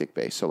lactic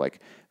based. So like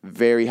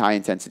very high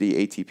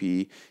intensity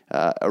ATP,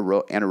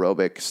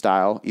 anaerobic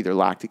style, either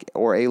lactic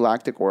or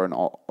alactic or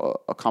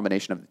a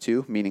combination of the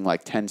two, meaning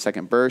like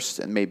 10-second bursts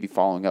and maybe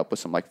following up with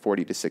some like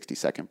 40 to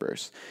 60-second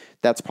bursts.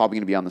 That's probably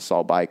going to be on the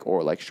Saul bike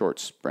or like short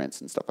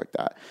sprints and stuff like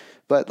that.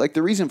 But like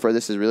the reason for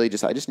this is really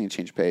just I just need to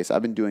change pace.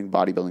 I've been doing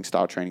bodybuilding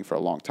style training for a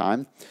long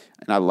time,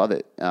 and I love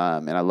it.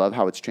 And I love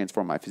how it's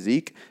transformed my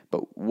physique.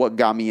 But what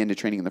got me into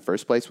training in the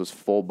first place was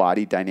full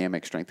body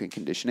dynamic strength and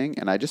conditioning,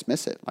 and I just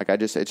miss it.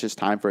 It's just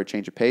time for a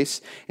change of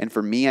pace. And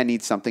for me, I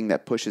need something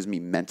that pushes me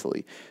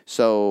mentally.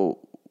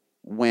 So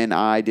when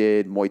I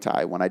did Muay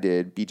Thai, when I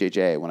did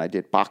BJJ, when I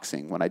did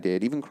boxing, when I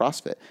did even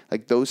CrossFit.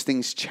 Like those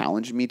things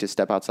challenged me to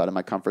step outside of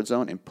my comfort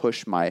zone and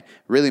push my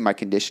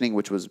conditioning,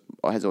 which has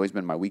always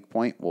been my weak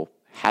point. Well,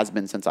 has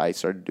been since I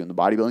started doing the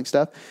bodybuilding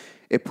stuff.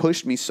 It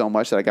pushed me so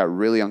much that I got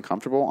really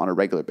uncomfortable on a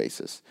regular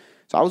basis.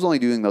 So I was only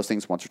doing those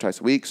things once or twice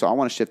a week. So I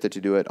want to shift it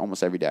to do it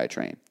almost every day I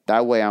train.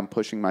 That way I'm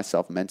pushing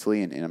myself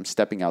mentally and I'm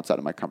stepping outside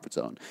of my comfort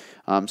zone.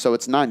 So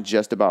it's not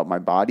just about my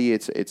body.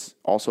 It's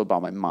also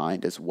about my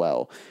mind as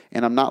well.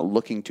 And I'm not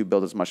looking to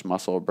build as much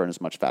muscle or burn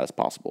as much fat as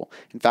possible.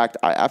 In fact,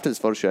 after this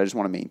photo shoot, I just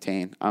want to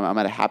maintain. I'm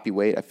at a happy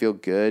weight. I feel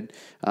good.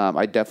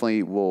 I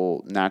definitely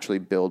will naturally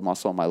build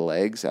muscle on my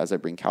legs as I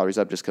bring calories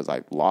up just because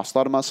I lost a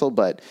lot of muscle.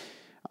 But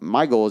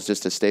my goal is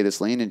just to stay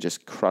this lean and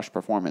just crush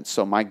performance.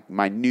 So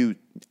my new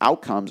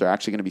outcomes are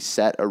actually going to be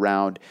set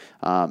around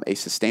a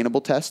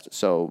sustainable test.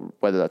 So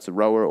whether that's a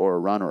rower or a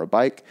run or a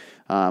bike,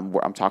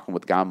 where I'm talking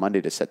with the guy on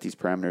Monday to set these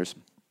parameters.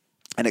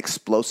 An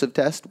explosive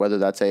test, whether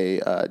that's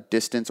a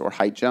distance or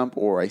height jump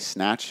or a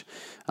snatch,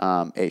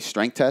 a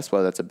strength test,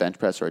 whether that's a bench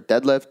press or a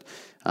deadlift,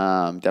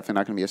 definitely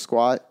not going to be a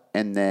squat,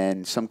 and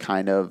then some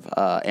kind of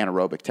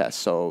anaerobic test.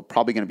 So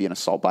probably going to be an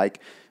assault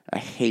bike. I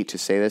hate to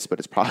say this, but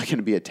it's probably going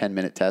to be a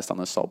 10-minute test on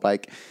the assault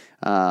bike.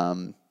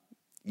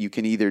 You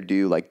can either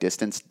do like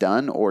distance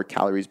done or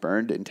calories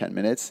burned in 10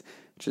 minutes,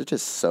 which is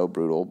just so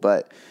brutal.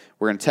 But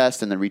we're going to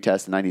test and then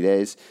retest in 90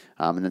 days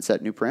and then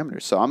set new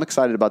parameters. So I'm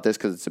excited about this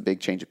because it's a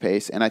big change of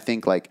pace. And I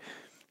think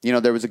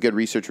there was a good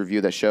research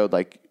review that showed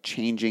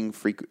changing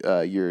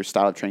your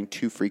style of training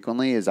too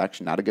frequently is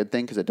actually not a good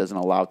thing because it doesn't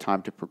allow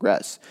time to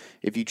progress.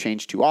 If you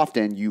change too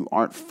often, you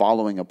aren't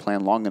following a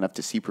plan long enough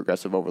to see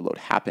progressive overload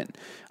happen.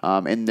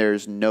 And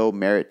there's no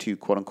merit to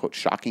quote unquote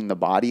shocking the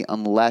body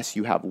unless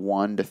you have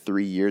 1 to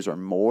 3 years or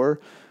more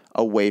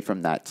away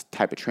from that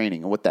type of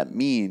training. And what that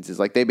means is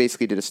they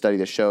basically did a study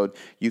that showed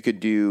you could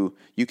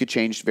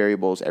change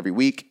variables every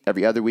week,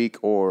 every other week,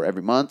 or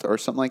every month or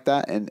something like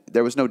that. And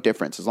there was no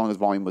difference as long as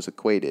volume was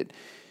equated.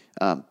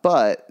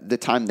 But the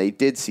time they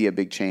did see a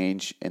big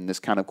change in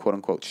this kind of quote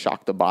unquote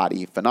shock the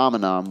body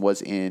phenomenon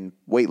was in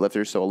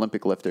weightlifters, so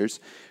Olympic lifters,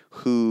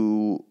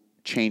 who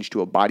changed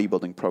to a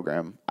bodybuilding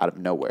program out of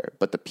nowhere.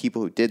 But the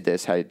people who did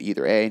this had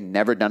either A,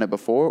 never done it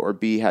before, or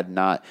B, had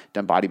not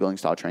done bodybuilding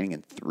style training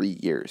in 3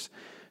 years.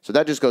 So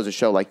that just goes to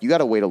show you got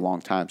to wait a long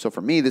time. So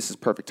for me, this is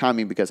perfect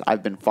timing because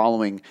I've been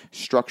following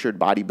structured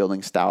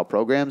bodybuilding style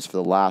programs for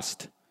the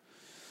last,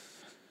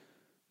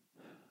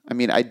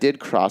 I did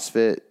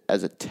CrossFit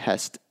as a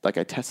test. I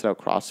tested out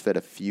CrossFit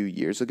a few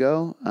years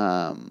ago.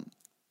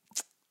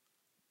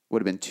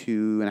 Would have been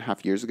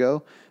 2.5 years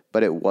ago,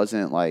 but it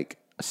wasn't a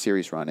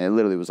serious run. It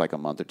literally was a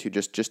month or two,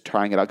 just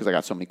trying it out because I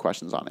got so many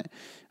questions on it.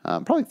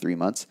 Probably 3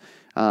 months.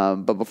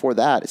 But before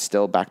that, it's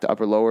still back to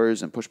upper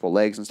lowers and push-pull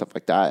legs and stuff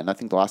like that. And I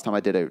think the last time I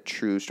did a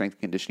true strength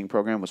and conditioning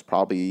program was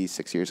probably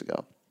 6 years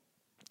ago.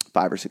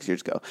 5 or 6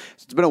 years ago.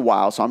 So it's been a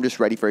while, so I'm just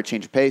ready for a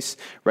change of pace,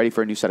 ready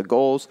for a new set of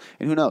goals,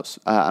 and who knows?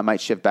 I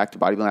might shift back to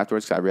bodybuilding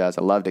afterwards because I realized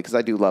I loved it because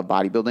I do love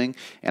bodybuilding,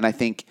 and I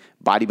think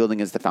bodybuilding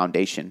is the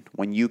foundation.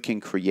 When you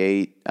can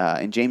create,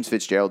 and James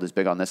Fitzgerald is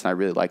big on this, and I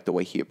really like the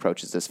way he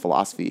approaches this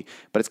philosophy,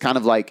 but it's kind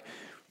of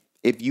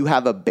if you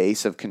have a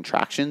base of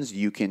contractions,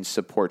 you can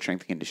support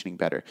strength and conditioning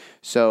better.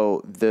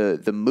 So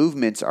the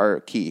movements are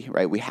key,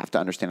 right? We have to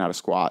understand how to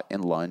squat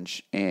and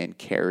lunge and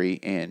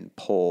carry and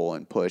pull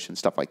and push and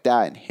stuff like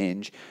that and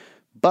hinge.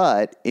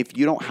 But if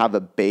you don't have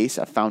a base,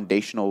 a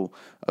foundational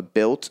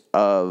built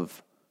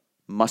of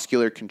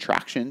muscular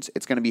contractions,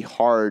 it's going to be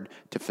hard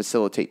to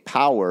facilitate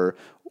power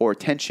or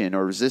tension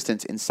or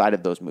resistance inside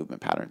of those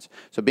movement patterns.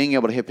 So being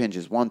able to hip hinge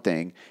is one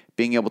thing.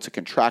 Being able to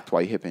contract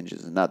while you hip hinge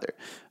is another.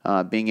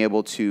 Being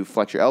able to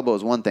flex your elbow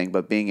is one thing,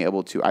 but being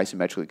able to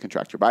isometrically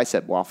contract your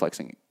bicep while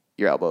flexing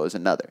your elbow is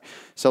another.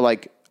 So I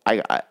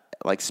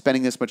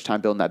spending this much time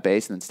building that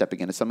base and then stepping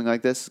into something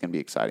like this is going to be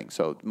exciting.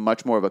 So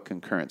much more of a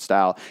concurrent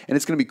style. And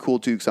it's going to be cool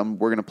too because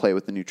we're going to play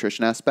with the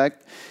nutrition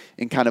aspect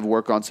and kind of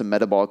work on some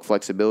metabolic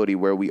flexibility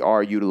where we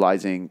are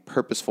utilizing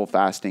purposeful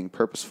fasting,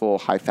 purposeful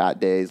high-fat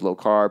days,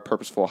 low-carb,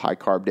 purposeful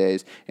high-carb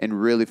days,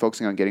 and really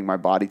focusing on getting my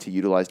body to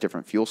utilize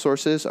different fuel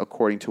sources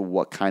according to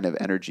what kind of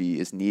energy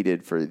is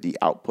needed for the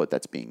output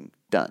that's being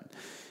done.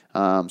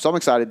 So I'm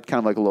excited, kind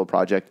of like a little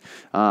project.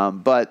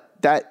 But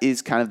that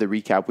is kind of the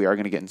recap. We are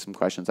going to get in some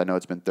questions. I know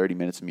it's been 30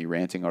 minutes of me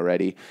ranting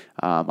already.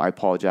 I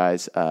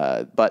apologize,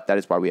 but that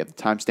is why we have the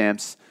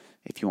timestamps.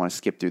 If you want to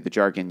skip through the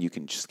jargon, you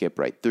can just skip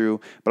right through.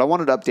 But I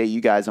wanted to update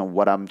you guys on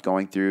what I'm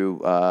going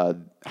through,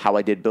 how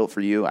I did Built For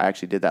You. I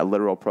actually did that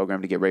literal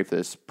program to get ready for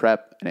this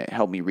prep, and it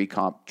helped me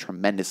recomp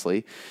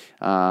tremendously.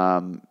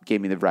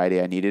 Gave me the variety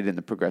I needed and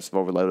the progressive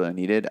overload I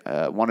needed.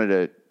 Wanted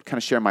to kind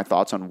of share my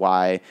thoughts on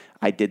why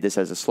I did this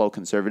as a slow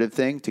conservative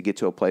thing to get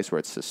to a place where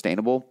it's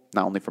sustainable,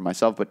 not only for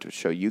myself, but to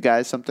show you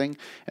guys something,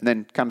 and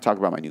then kind of talk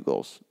about my new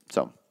goals.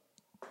 So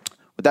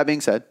with that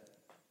being said,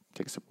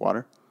 take a sip of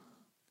water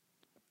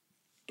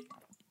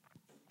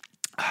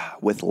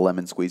with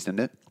lemon squeezed in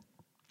it.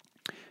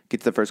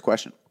 Get to the first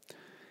question.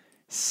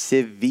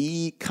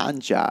 Sivi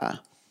Kanja.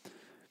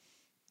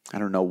 I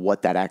don't know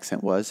what that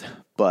accent was,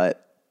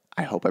 but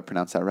I hope I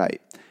pronounced that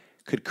right.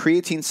 Could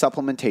creatine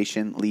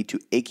supplementation lead to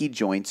achy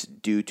joints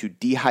due to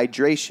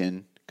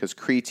dehydration because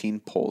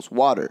creatine pulls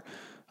water?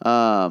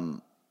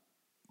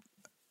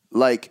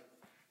 Like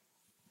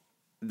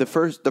the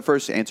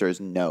first answer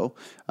is no.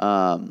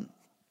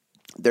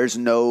 There's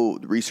no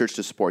research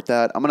to support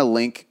that. I'm going to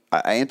link.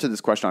 I answered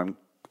this question on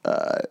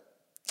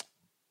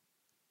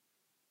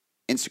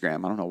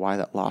Instagram. I don't know why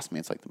that lost me.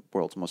 It's like the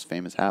world's most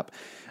famous app.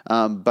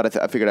 But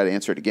I figured I'd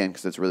answer it again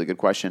because it's a really good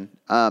question.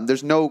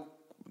 There's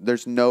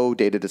no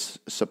data to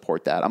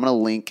support that. I'm going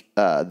to link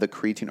the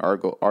creatine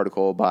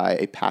article by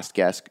a past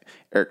guest,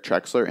 Eric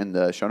Trexler, in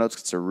the show notes.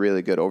 It's a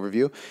really good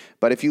overview.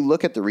 But if you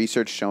look at the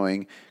research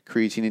showing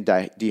creatine and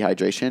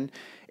dehydration,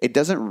 it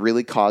doesn't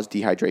really cause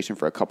dehydration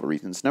for a couple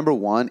reasons. Number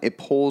one, it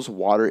pulls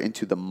water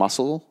into the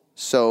muscle.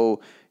 So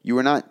you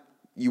were not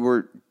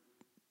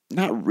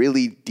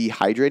really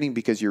dehydrating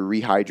because you're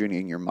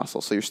rehydrating your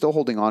muscle. So you're still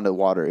holding on to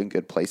water in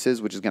good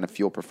places, which is going to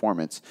fuel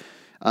performance.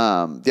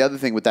 The other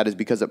thing with that is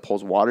because it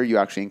pulls water, you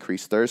actually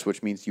increase thirst,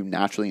 which means you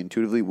naturally,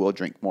 intuitively will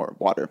drink more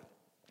water.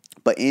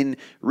 But in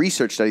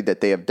research study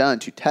that they have done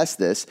to test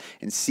this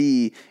and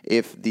see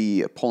if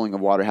the pulling of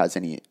water has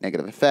any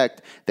negative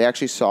effect, they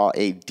actually saw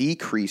a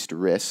decreased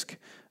risk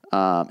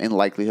in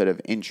likelihood of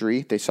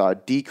injury. They saw a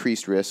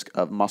decreased risk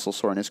of muscle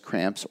soreness,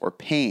 cramps, or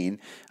pain,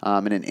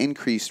 and an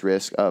increased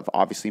risk of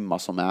obviously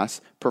muscle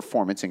mass,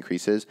 performance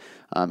increases,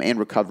 and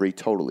recovery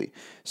totally.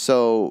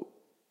 So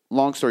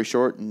long story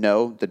short,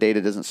 no, the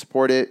data doesn't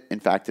support it. In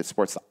fact, it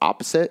supports the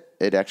opposite.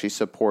 It actually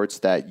supports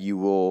that you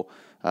will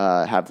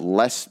have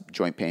less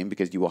joint pain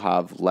because you will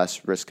have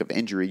less risk of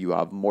injury. You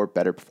have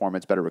better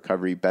performance, better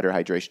recovery, better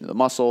hydration of the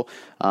muscle,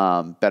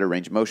 better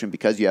range of motion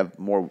because you have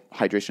more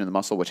hydration in the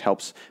muscle, which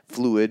helps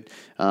fluid.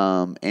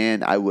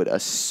 And I would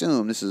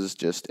assume, this is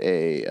just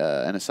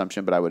an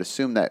assumption, but I would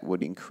assume that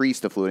would increase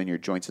the fluid in your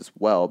joints as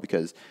well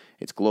because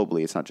it's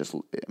globally. It's not just,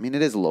 it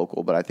is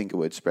local, but I think it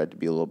would spread to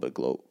be a little bit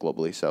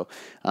globally. So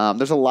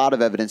there's a lot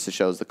of evidence that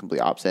shows the complete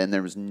opposite, and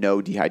there was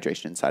no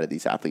dehydration inside of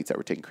these athletes that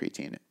were taking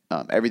creatine.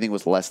 Everything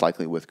was less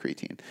likely with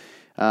creatine.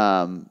 But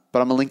I'm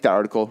going to link that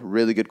article.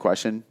 Really good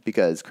question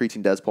because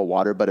creatine does pull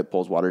water, but it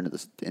pulls water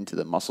into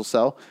the muscle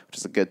cell, which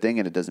is a good thing,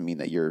 and it doesn't mean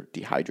that you're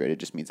dehydrated. It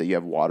just means that you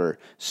have water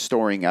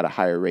storing at a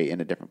higher rate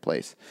in a different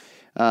place,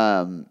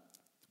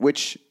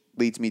 which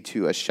leads me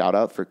to a shout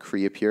out for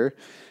Creapure.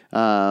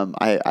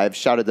 I've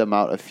shouted them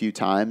out a few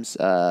times.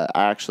 I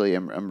actually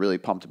am really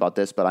pumped about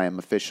this, but I am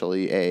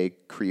officially a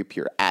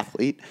Creapure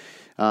athlete.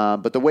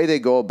 But the way they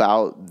go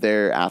about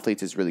their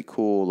athletes is really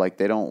cool. Like,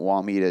 they don't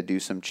want me to do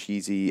some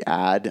cheesy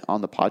ad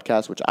on the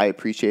podcast, which I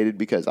appreciated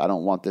because I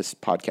don't want this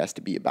podcast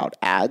to be about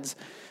ads.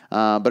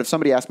 But if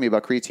somebody asked me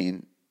about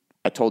creatine,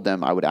 I told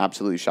them I would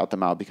absolutely shout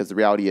them out because the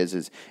reality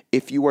is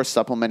if you are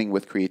supplementing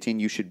with creatine,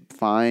 you should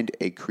find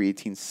a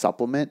creatine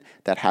supplement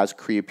that has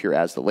Creapure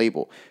as the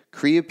label.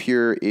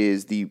 Creapure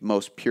is the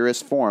most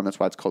purest form,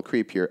 that's why it's called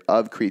Creapure,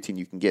 of creatine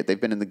you can get.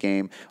 They've been in the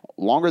game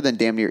longer than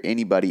damn near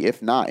anybody,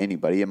 if not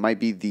anybody. It might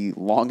be the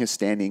longest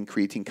standing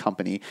creatine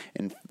company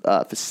and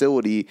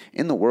facility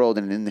in the world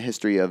and in the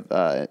history of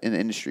in the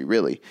industry,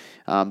 really.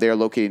 They are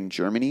located in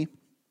Germany.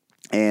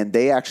 And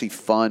they actually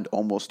fund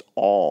almost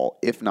all,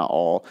 if not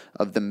all,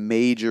 of the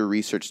major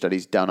research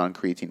studies done on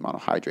creatine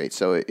monohydrate.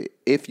 So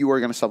if you are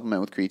going to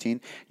supplement with creatine,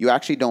 you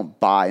actually don't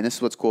buy, and this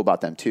is what's cool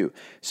about them too.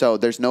 So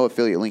there's no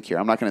affiliate link here.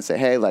 I'm not going to say,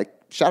 hey, like,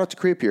 shout out to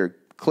Creapure.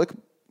 Go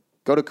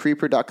to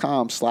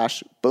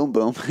creapure.com/boom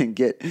boom and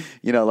get,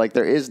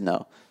 there's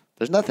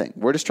nothing.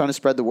 We're just trying to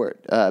spread the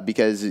word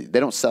because they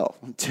don't sell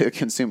to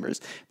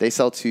consumers. They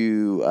sell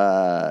to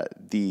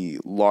the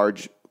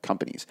large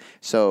companies.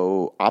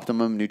 So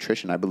Optimum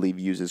Nutrition, I believe,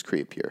 uses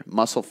Creapure.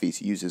 Muscle Feast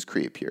uses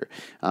Creapure.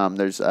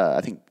 There's,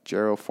 I think,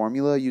 Gero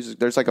Formula uses,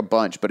 there's like a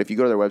bunch, but if you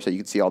go to their website, you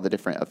can see all the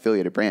different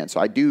affiliated brands.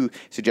 So I do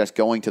suggest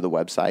going to the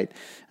website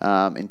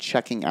and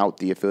checking out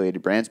the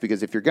affiliated brands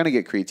because if you're going to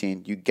get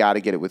creatine, you got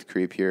to get it with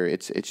Creapure.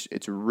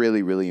 It's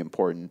really, really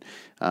important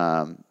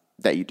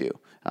that you do.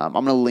 I'm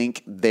going to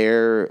link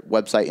their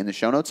website in the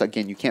show notes.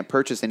 Again, you can't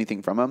purchase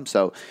anything from them,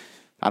 so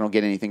I don't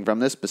get anything from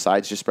this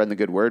besides just spreading the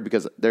good word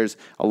because there's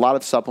a lot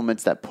of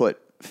supplements that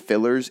put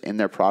fillers in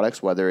their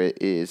products, whether it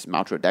is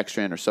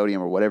maltodextrin or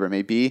sodium or whatever it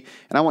may be.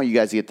 And I want you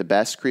guys to get the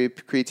best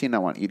creatine. I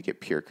want you to get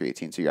pure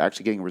creatine. So you're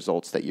actually getting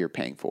results that you're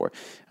paying for.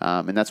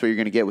 And that's what you're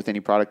going to get with any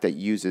product that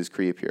uses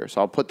Creapure.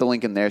 So I'll put the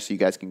link in there so you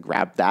guys can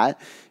grab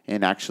that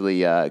and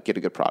actually get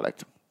a good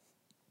product.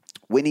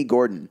 Whitney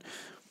Gordon.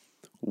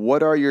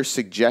 What are your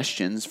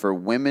suggestions for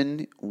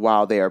women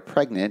while they are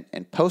pregnant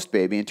and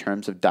post-baby in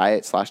terms of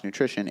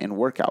diet/nutrition and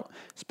workout,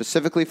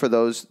 specifically for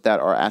those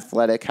that are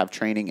athletic, have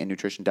training and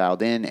nutrition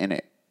dialed in,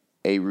 and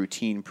a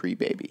routine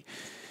pre-baby?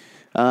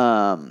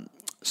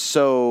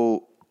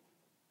 So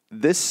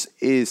this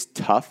is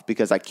tough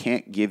because I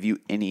can't give you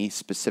any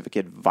specific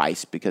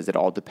advice because it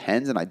all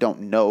depends, and I don't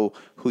know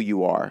who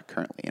you are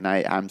currently. And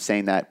I'm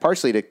saying that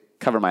partially to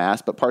cover my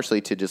ass, but partially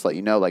to just let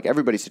you know, like,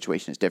 everybody's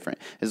situation is different.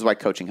 This is why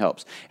coaching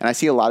helps. And I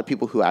see a lot of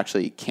people who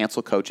actually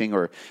cancel coaching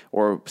or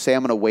say,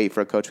 I'm going to wait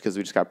for a coach because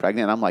we just got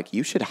pregnant. And I'm like,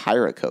 you should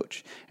hire a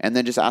coach and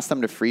then just ask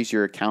them to freeze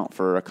your account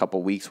for a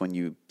couple weeks when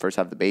you first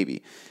have the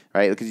baby,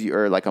 right?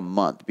 Or like a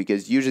month,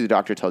 because usually the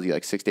doctor tells you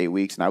like 6 to 8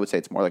 weeks. And I would say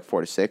it's more like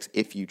 4 to 6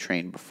 if you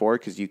train before,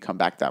 because you come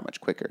back that much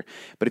quicker.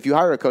 But if you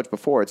hire a coach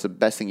before, it's the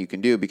best thing you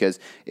can do, because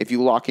if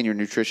you lock in your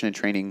nutrition and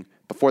training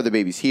before the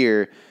baby's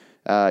here,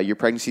 your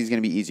pregnancy is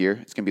going to be easier.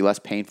 It's going to be less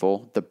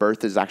painful. The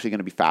birth is actually going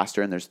to be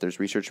faster, and there's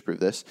research to prove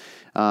this.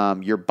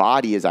 Your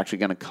body is actually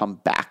going to come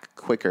back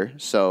quicker.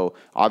 So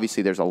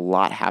obviously there's a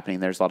lot happening.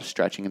 There's a lot of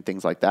stretching and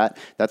things like that.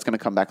 That's going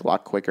to come back a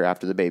lot quicker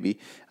after the baby.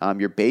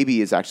 Your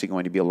baby is actually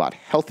going to be a lot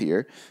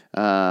healthier.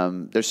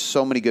 There's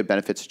so many good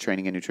benefits to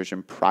training and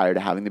nutrition prior to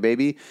having the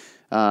baby.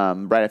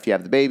 Right after you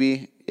have the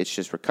baby, it's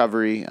just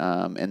recovery.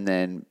 And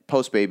then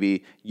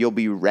post-baby, you'll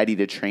be ready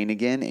to train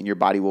again, and your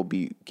body will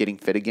be getting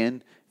fit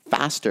again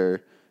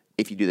faster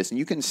if you do this. And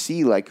you can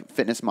see like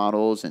fitness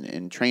models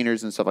and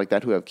trainers and stuff like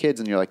that who have kids,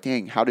 and you're like,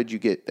 dang, how did you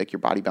get like your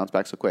body bounce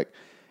back so quick?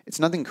 It's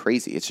nothing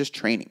crazy. It's just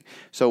training.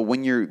 So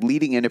when you're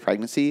leading into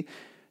pregnancy,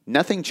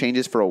 nothing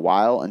changes for a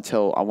while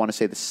until I want to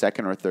say the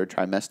second or third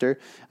trimester.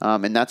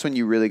 And that's when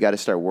you really got to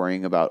start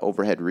worrying about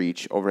overhead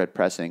reach, overhead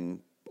pressing,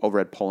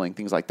 overhead pulling,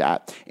 things like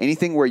that.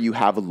 Anything where you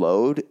have a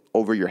load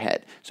over your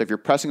head. So if you're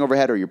pressing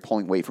overhead or you're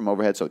pulling weight from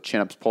overhead, so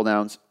chin-ups,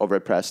 pull-downs,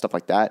 overhead press, stuff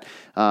like that.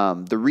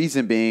 The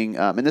reason being,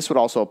 and this would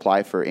also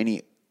apply for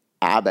any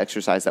ab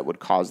exercise that would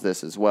cause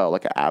this as well,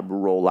 like an ab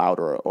rollout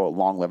or a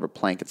long lever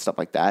plank and stuff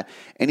like that.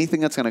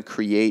 Anything that's going to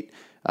create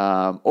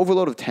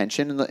overload of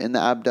tension in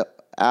the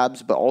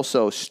abs, but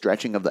also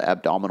stretching of the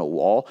abdominal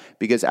wall,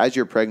 because as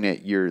you're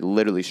pregnant, you're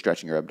literally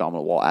stretching your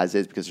abdominal wall as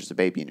is, because there's a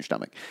baby in your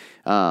stomach.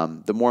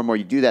 The more and more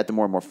you do that, the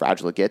more and more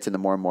fragile it gets, and the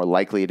more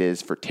likely it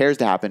is for tears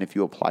to happen if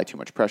you apply too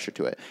much pressure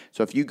to it.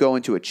 So if you go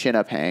into a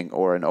chin-up hang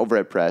or an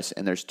overhead press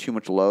and there's too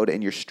much load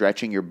and you're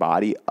stretching your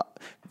body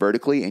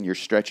vertically and you're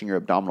stretching your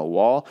abdominal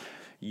wall,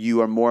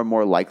 you are more and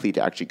more likely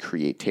to actually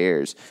create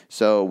tears.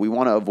 So we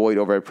want to avoid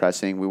overhead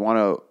pressing. We want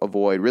to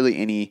avoid really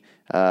any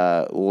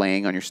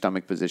laying on your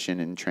stomach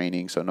position in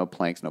training. So no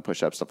planks, no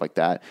push-ups, stuff like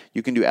that.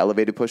 You can do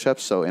elevated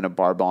push-ups. So in a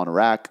barbell on a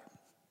rack,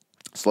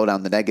 slow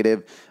down the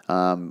negative,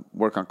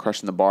 work on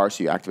crushing the bar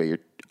so you activate your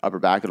upper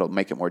back. It'll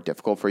make it more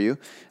difficult for you.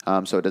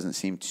 So it doesn't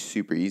seem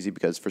super easy,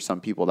 because for some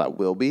people that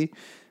will be.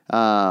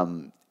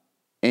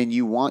 And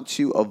you want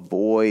to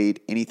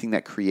avoid anything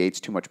that creates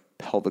too much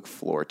pelvic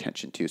floor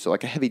tension too. So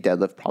like a heavy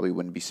deadlift probably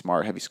wouldn't be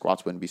smart. Heavy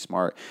squats wouldn't be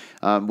smart.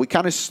 We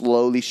kind of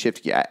slowly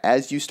shift.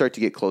 As you start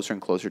to get closer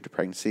and closer to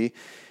pregnancy,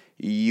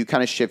 you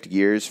kind of shift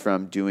gears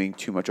from doing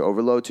too much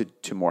overload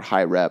to more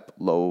high rep,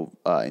 low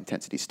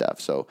intensity stuff.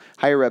 So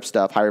higher rep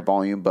stuff, higher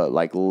volume, but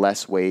like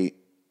less weight,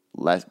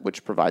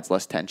 which provides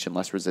less tension,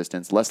 less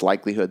resistance, less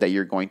likelihood that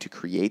you're going to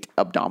create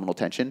abdominal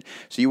tension.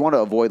 So you want to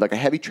avoid like a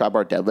heavy trap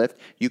bar deadlift.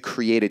 You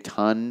create a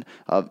ton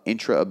of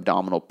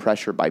intra-abdominal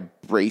pressure by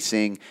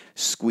bracing,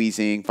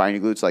 squeezing, firing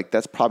your glutes. Like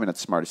that's probably not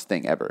the smartest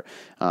thing ever.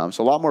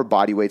 So a lot more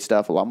body weight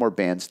stuff, a lot more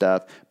band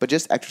stuff, but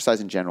just exercise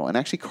in general. And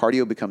actually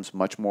cardio becomes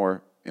much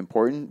more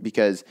important,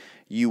 because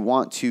you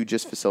want to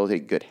just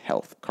facilitate good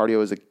health.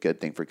 Cardio is a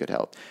good thing for good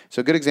health. So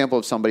a good example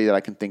of somebody that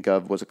I can think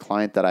of was a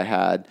client that I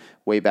had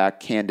way back,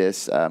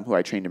 Candace, who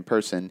I trained in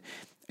person,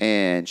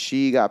 and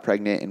she got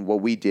pregnant. And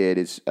what we did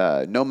is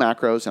no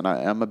macros, and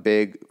I'm a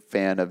big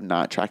fan of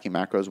not tracking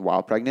macros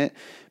while pregnant,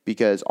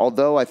 because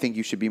although I think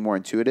you should be more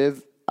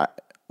intuitive,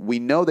 we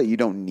know that you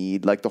don't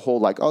need like the whole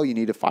like, oh, you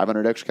need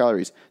 500 extra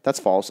calories. That's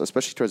false,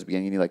 especially towards the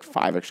beginning. You need like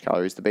 5 extra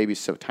calories. The baby's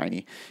so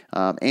tiny.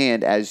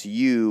 And as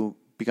you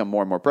become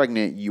more and more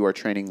pregnant, you are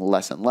training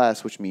less and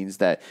less, which means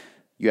that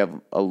you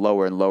have a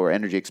lower and lower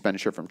energy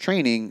expenditure from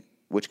training,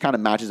 which kind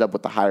of matches up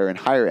with the higher and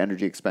higher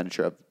energy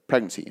expenditure of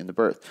pregnancy in the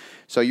birth.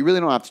 So you really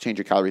don't have to change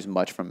your calories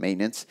much from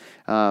maintenance.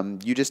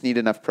 You just need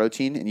enough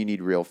protein and you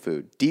need real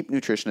food. Deep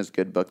Nutrition is a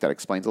good book that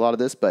explains a lot of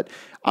this, but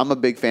I'm a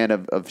big fan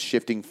of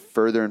shifting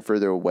further and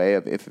further away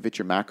of if it's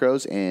your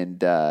macros,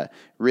 and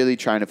really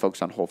trying to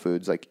focus on whole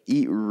foods. Like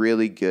eat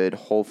really good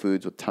whole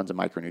foods with tons of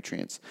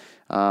micronutrients.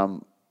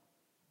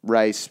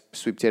 Rice,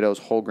 sweet potatoes,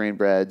 whole grain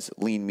breads,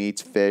 lean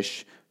meats,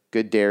 fish,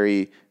 good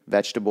dairy,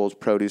 vegetables,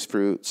 produce,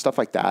 fruit, stuff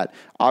like that.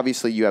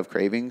 Obviously, you have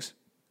cravings.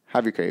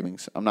 Have your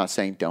cravings. I'm not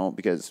saying don't,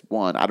 because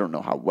one, I don't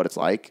know what it's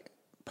like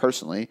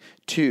personally.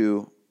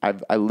 Two,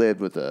 I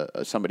lived with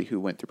somebody who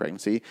went through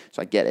pregnancy,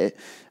 so I get it.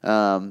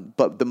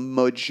 But the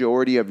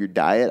majority of your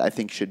diet, I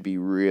think, should be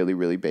really,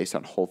 really based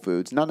on whole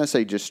foods. Not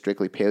necessarily just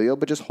strictly paleo,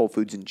 but just whole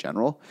foods in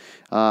general,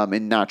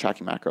 and not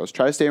tracking macros.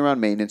 Try to stay around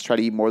maintenance. Try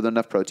to eat more than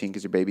enough protein,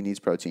 because your baby needs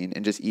protein,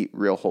 and just eat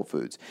real whole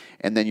foods.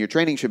 And then your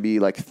training should be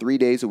like 3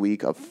 days a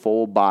week of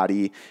full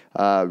body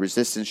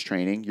resistance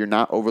training. You're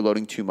not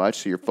overloading too much,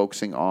 so you're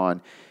focusing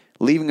on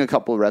leaving a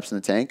couple of reps in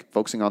the tank,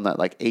 focusing on that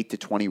like 8 to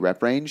 20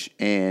 rep range,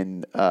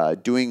 and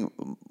doing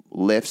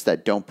lifts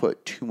that don't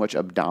put too much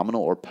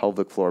abdominal or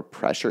pelvic floor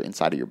pressure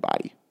inside of your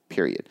body,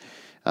 period.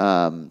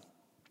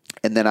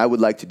 And then I would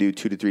like to do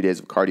 2 to 3 days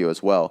of cardio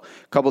as well.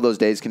 A couple of those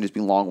days can just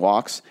be long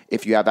walks.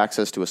 If you have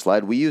access to a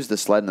sled, we use the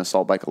sled and the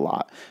assault bike a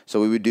lot.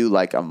 So we would do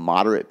like a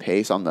moderate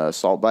pace on the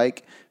assault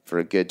bike for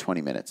a good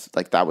 20 minutes.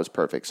 Like that was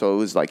perfect. So it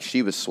was like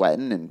she was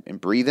sweating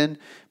and breathing,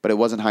 but it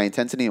wasn't high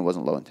intensity and it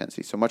wasn't low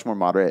intensity. So much more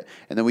moderate.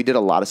 And then we did a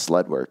lot of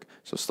sled work.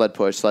 So sled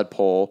push, sled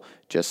pull,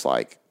 just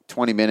like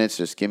 20 minutes,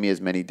 just give me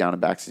as many down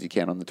and backs as you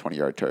can on the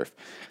 20-yard turf.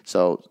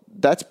 So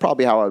that's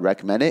probably how I would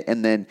recommend it.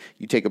 And then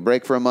you take a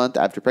break for a month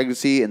after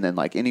pregnancy, and then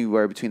like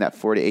anywhere between that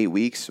 4 to 8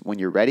 weeks when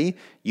you're ready,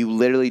 you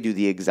literally do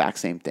the exact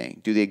same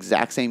thing. Do the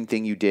exact same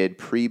thing you did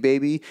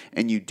pre-baby,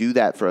 and you do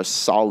that for a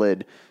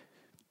solid,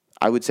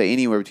 I would say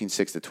anywhere between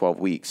 6 to 12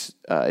 weeks.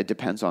 It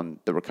depends on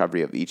the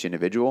recovery of each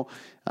individual.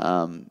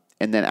 And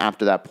then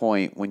after that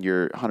point, when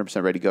you're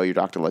 100% ready to go, your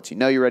doctor lets you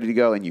know you're ready to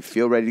go and you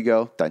feel ready to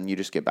go, then you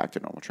just get back to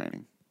normal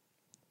training.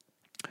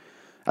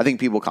 I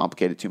think people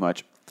complicate it too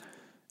much.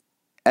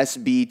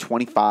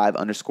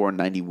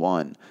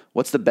 SB25_91.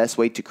 What's the best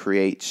way to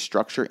create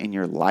structure in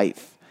your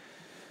life?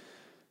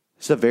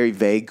 It's a very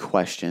vague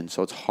question,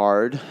 so it's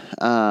hard.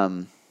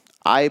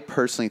 I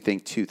personally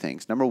think two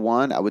things. Number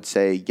one, I would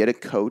say get a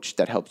coach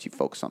that helps you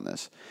focus on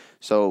this.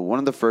 So one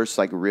of the first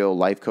like real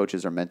life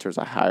coaches or mentors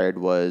I hired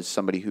was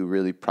somebody who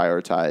really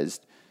prioritized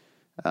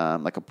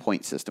like a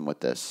point system with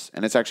this.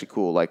 And it's actually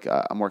cool. Like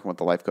I'm working with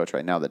a life coach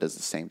right now that does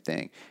the same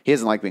thing. He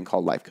doesn't like being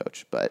called life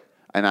coach,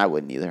 and I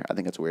wouldn't either. I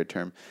think it's a weird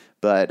term,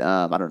 but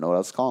I don't know what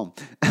else to call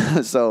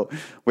him. So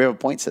we have a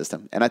point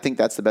system, and I think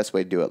that's the best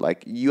way to do it.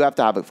 Like you have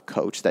to have a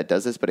coach that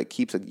does this, but it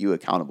keeps you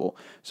accountable.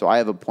 So I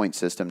have a point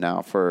system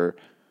now for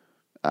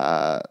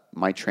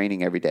my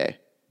training every day.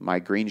 My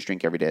greens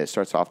drink every day. It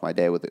starts off my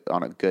day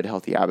on a good,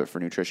 healthy habit for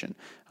nutrition.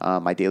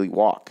 My daily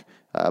walk.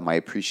 My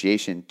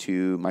appreciation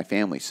to my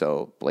family.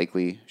 So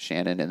Blakely,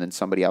 Shannon, and then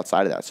somebody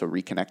outside of that. So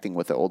reconnecting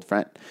with an old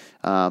friend.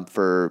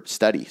 For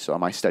study. So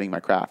am I studying my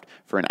craft?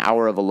 For an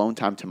hour of alone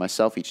time to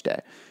myself each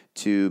day.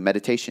 To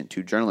meditation,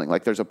 to journaling.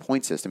 Like there's a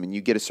point system, and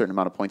you get a certain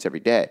amount of points every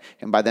day.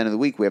 And by the end of the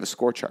week, we have a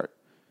score chart.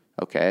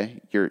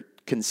 Okay? You're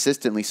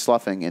consistently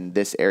sloughing in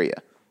this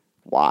area.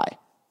 Why?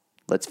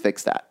 Let's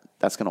fix that.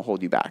 That's going to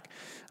hold you back.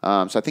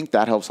 So I think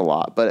that helps a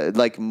lot. But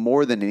like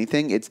more than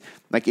anything, it's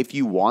like if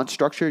you want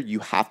structure, you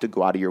have to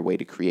go out of your way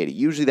to create it.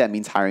 Usually that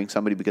means hiring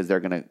somebody because they're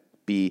going to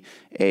be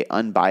a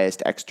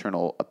unbiased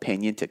external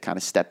opinion to kind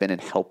of step in and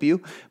help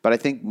you. But I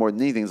think more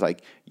than anything is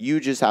like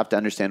you just have to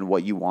understand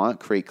what you want,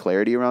 create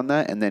clarity around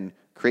that, and then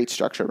create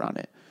structure around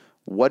it.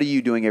 What are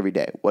you doing every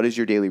day? What is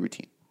your daily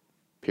routine?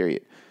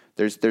 Period.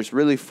 There's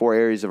really 4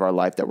 areas of our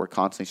life that we're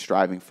constantly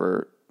striving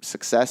for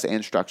success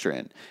and structure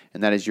in,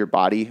 and that is your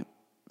body,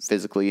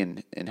 physically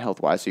and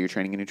health-wise, so your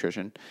training and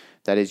nutrition.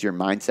 That is your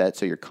mindset,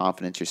 so your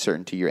confidence, your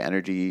certainty, your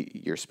energy,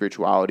 your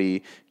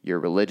spirituality, your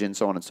religion,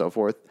 so on and so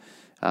forth.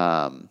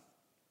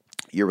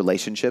 Your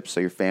relationships, so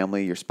your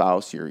family, your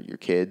spouse, your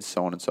kids,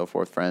 so on and so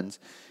forth, friends.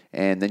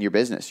 And then your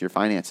business, your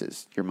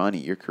finances, your money,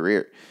 your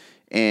career.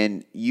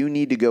 And you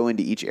need to go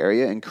into each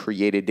area and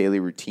create a daily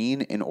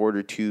routine in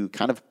order to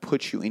kind of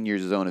put you in your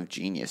zone of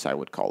genius, I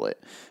would call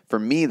it. For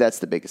me, that's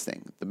the biggest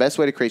thing. The best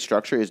way to create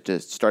structure is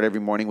to start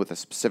every morning with a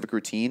specific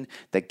routine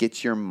that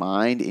gets your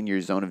mind in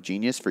your zone of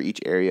genius for each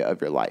area of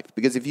your life.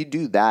 Because if you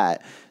do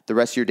that, the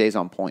rest of your day is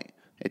on point.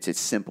 It's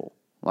simple.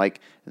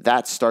 Like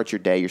that starts your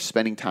day. You're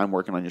spending time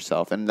working on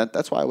yourself. And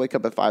that's why I wake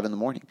up at 5 in the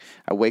morning.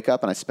 I wake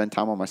up and I spend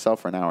time on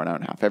myself for an hour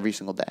and a half every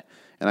single day.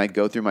 And I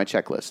go through my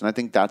checklist. And I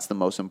think that's the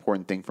most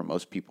important thing for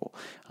most people.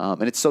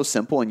 And it's so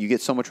simple, and you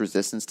get so much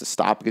resistance to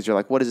stop because you're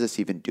like, what is this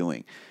even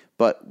doing?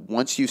 But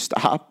once you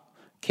stop,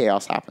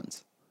 chaos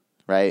happens.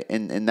 Right.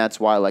 And that's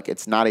why, like,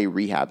 it's not a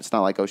rehab. It's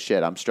not like, oh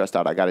shit, I'm stressed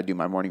out, I got to do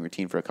my morning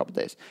routine for a couple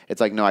days. It's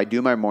like, no, I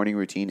do my morning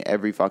routine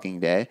every fucking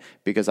day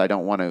because I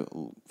don't want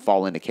to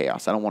fall into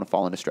chaos. I don't want to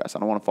fall into stress. I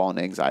don't want to fall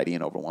into anxiety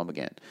and overwhelm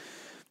again.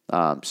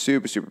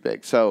 Super, super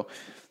big. So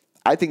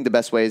I think the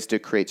best way is to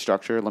create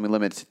structure. Let me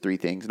limit it to 3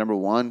 things. Number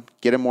 1,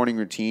 get a morning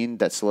routine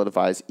that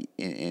solidifies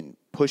and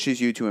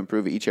pushes you to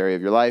improve each area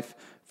of your life.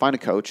 Find a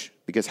coach,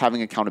 because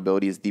having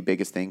accountability is the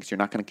biggest thing, because you're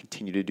not going to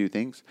continue to do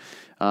things.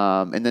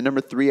 And then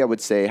number 3, I would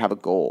say have a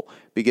goal,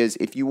 because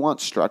if you want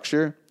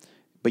structure,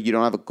 but you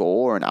don't have a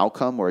goal or an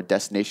outcome or a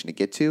destination to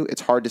get to,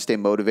 it's hard to stay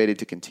motivated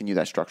to continue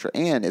that structure.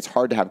 And it's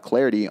hard to have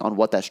clarity on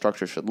what that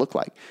structure should look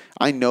like.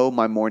 I know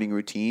my morning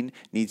routine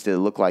needs to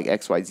look like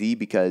XYZ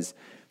because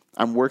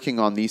I'm working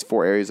on these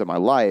 4 areas of my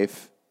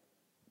life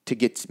to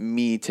get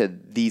me to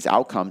these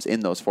outcomes in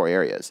those 4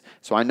 areas.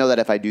 So I know that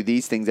if I do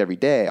these things every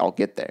day, I'll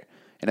get there.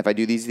 And if I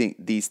do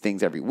these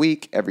things every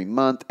week, every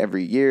month,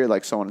 every year,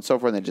 like so on and so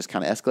forth, and it just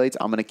kind of escalates,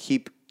 I'm going to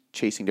keep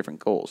chasing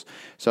different goals.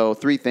 So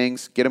 3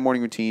 things: get a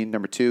morning routine.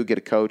 Number 2, get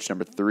a coach.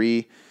 Number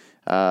 3,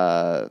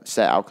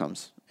 set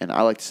outcomes. And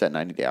I like to set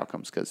 90-day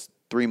outcomes because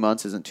 3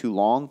 months isn't too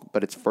long,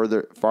 but it's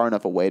far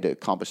enough away to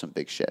accomplish some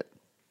big shit.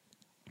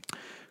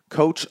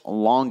 Coach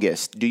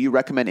Longest, do you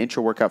recommend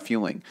intra-workout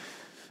fueling,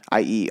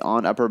 i.e.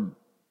 on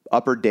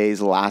upper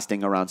days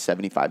lasting around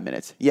 75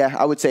 minutes? Yeah,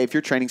 I would say if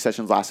your training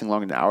session's lasting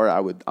longer than an hour,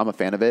 I'm a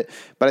fan of it.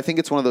 But I think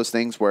it's one of those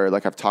things where,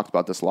 like I've talked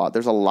about this a lot,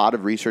 there's a lot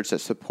of research that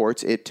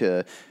supports it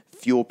to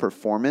fuel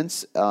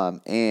performance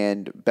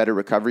and better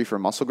recovery for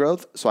muscle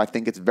growth. So I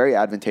think it's very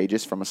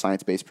advantageous from a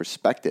science-based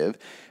perspective,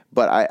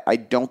 but I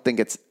don't think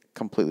it's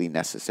completely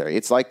necessary.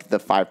 It's like the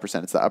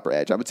 5%, it's the upper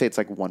edge. I would say it's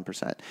like 1%.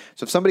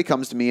 So if somebody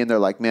comes to me and they're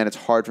like, man, it's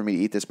hard for me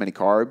to eat this many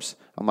carbs,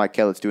 I'm like,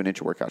 okay, let's do an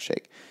intra-workout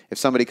shake. If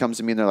somebody comes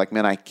to me and they're like,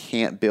 man, I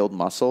can't build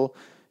muscle,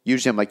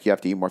 usually I'm like, you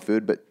have to eat more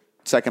food. But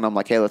second, I'm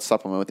like, hey, let's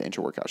supplement with the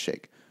intra-workout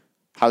shake.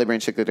 Highly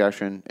branched cyclic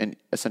dextrin and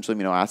essential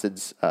amino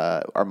acids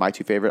are my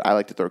two favorite. I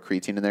like to throw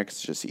creatine in there because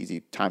it's just easy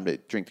time to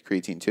drink the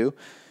creatine too.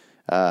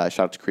 Shout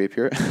out to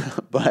Creapure.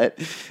 But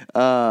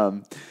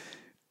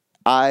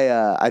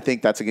I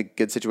think that's a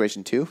good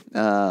situation too.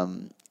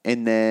 And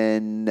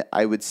then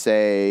I would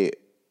say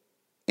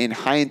in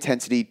high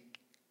intensity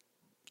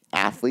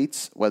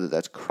athletes, whether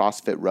that's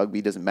CrossFit,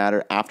 rugby, doesn't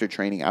matter, after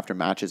training, after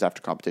matches,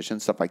 after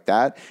competitions, stuff like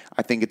that,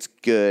 I think it's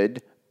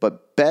good,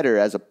 but better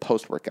as a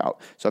post-workout.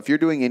 So if you're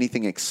doing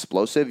anything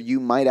explosive, you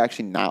might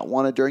actually not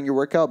want it during your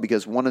workout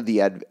because one of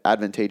the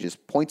advantageous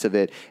points of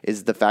it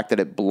is the fact that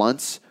it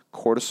blunts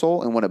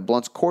cortisol. And when it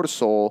blunts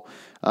cortisol,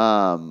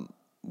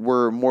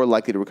 we're more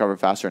likely to recover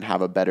faster and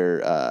have a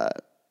better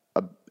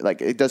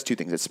it does two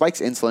things. It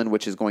spikes insulin,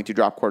 which is going to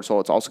drop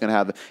cortisol. It's also going to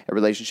have a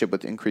relationship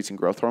with increasing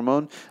growth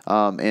hormone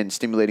and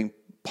stimulating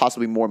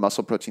possibly more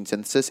muscle protein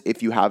synthesis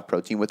if you have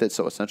protein with it,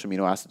 so essential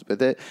amino acids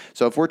with it.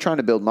 So if we're trying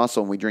to build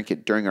muscle and we drink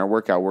it during our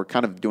workout, we're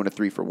kind of doing a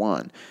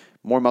 3-for-1.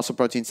 More muscle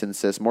protein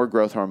synthesis, more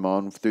growth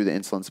hormone through the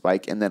insulin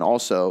spike, and then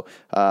also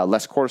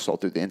less cortisol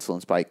through the insulin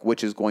spike,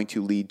 which is going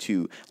to lead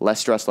to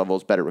less stress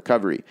levels, better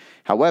recovery.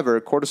 However,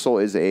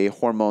 cortisol is a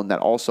hormone that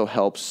also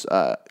helps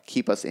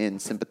keep us in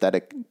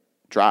sympathetic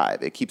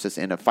drive. It keeps us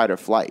in a fight or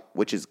flight,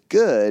 which is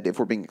good if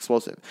we're being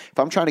explosive. If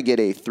I'm trying to get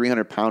a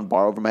 300-pound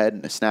bar over my head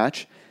in a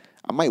snatch,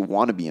 I might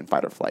want to be in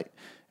fight or flight.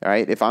 All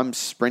right. If I'm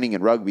sprinting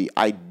in rugby,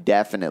 I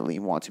definitely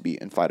want to be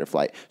in fight or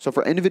flight. So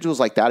for individuals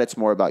like that, it's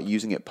more about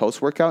using it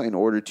post-workout in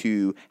order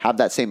to have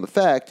that same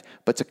effect,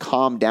 but to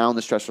calm down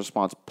the stress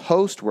response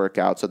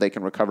post-workout so they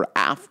can recover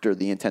after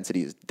the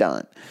intensity is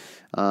done.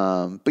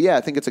 But yeah,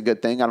 I think it's a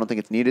good thing. I don't think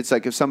it's needed. It's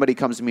like if somebody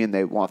comes to me and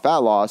they want fat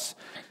loss,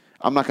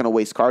 I'm not going to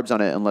waste carbs on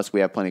it unless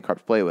we have plenty of carbs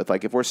to play with.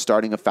 Like if we're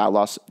starting a fat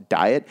loss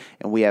diet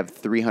and we have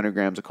 300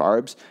 grams of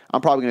carbs, I'm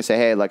probably going to say,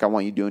 hey, like I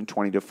want you doing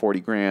 20 to 40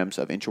 grams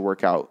of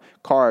intra-workout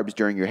carbs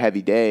during your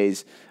heavy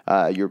days,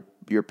 your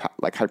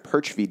like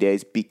hypertrophy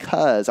days,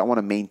 because I want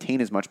to maintain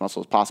as much muscle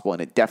as possible,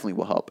 and it definitely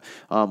will help.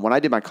 When I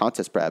did my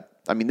contest prep,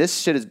 I mean, this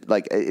shit is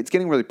like, it's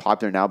getting really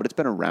popular now, but it's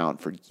been around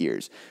for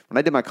years. When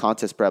I did my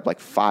contest prep like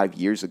 5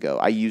 years ago,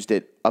 I used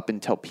it up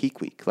until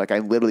peak week. Like I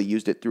literally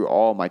used it through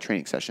all my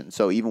training sessions.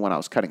 So even when I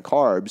was cutting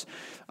carbs,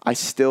 I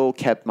still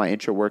kept my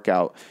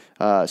intra-workout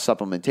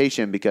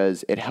supplementation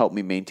because it helped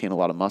me maintain a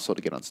lot of muscle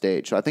to get on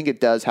stage. So I think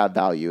it does have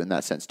value in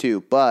that sense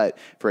too. But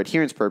for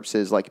adherence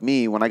purposes, like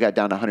me, when I got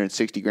down to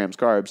 160 grams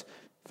carbs,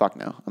 fuck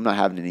no, I'm not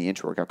having any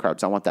intra-workout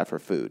carbs. I want that for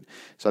food.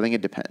 So I think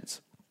it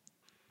depends.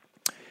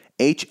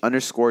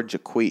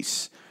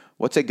 H_Jaquise.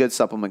 What's a good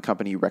supplement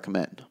company you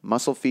recommend?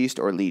 Muscle Feast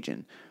or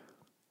Legion?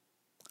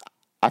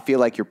 I feel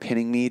like you're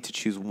pinning me to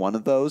choose one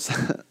of those.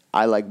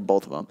 I like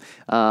both of them.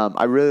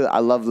 I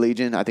love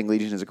Legion. I think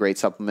Legion is a great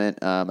supplement.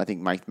 I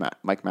think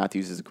Mike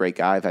Matthews is a great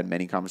guy. I've had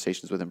many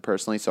conversations with him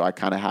personally, so I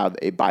kind of have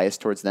a bias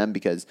towards them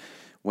because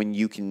when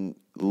you can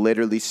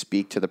literally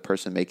speak to the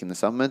person making the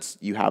supplements,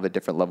 you have a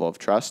different level of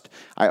trust.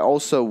 I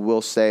also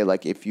will say,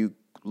 like, if you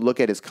look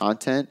at his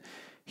content,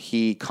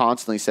 he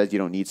constantly says you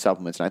don't need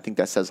supplements, and I think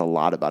that says a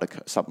lot about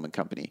a supplement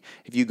company.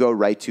 If you go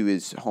right to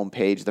his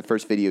homepage, the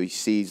first video he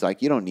sees,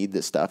 like, you don't need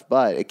this stuff,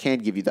 but it can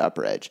give you the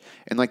upper edge.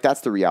 And, like,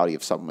 that's the reality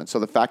of supplements. So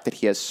the fact that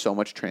he has so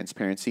much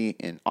transparency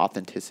and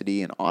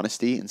authenticity and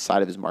honesty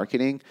inside of his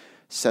marketing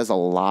says a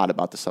lot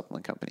about the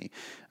supplement company.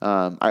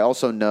 I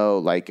also know,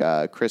 like,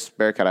 Chris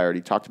Bearcat I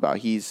already talked about.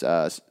 He's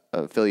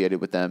affiliated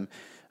with them,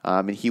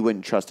 and he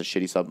wouldn't trust a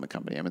shitty supplement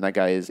company. I mean, that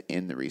guy is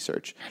in the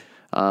research.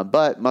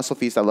 But Muscle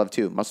Feast, I love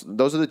too.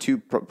 Those are the two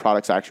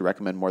products I actually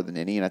recommend more than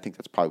any, and I think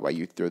that's probably why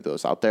you threw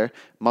those out there.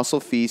 Muscle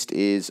Feast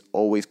is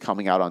always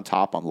coming out on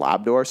top on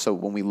Labdoor. So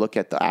when we look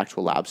at the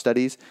actual lab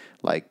studies,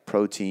 like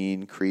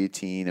protein,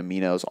 creatine,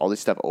 aminos, all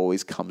this stuff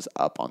always comes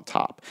up on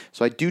top.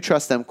 So I do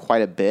trust them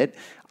quite a bit.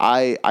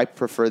 I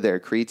prefer their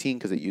creatine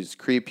because it uses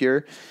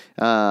Creapure.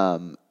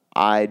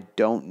 I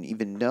don't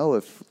even know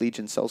if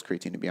Legion sells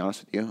creatine, to be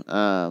honest with you.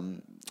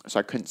 So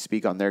I couldn't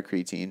speak on their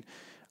creatine.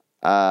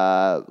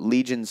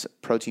 Legion's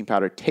protein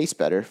powder tastes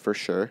better for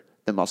sure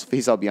than Muscle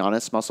Feast. I'll be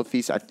honest. Muscle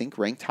Feast, I think,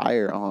 ranked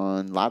higher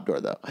on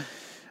Labdoor though.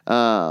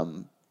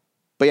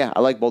 But yeah,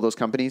 I like both those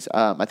companies.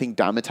 I think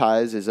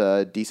Dymatize is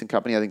a decent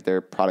company. I think their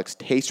products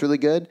taste really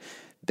good.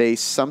 They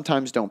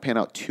sometimes don't pan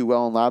out too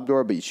well on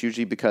Labdoor, but it's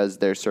usually because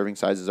their serving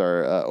sizes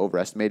are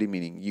overestimated,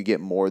 meaning you get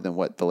more than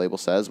what the label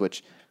says,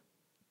 which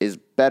is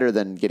better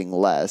than getting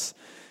less.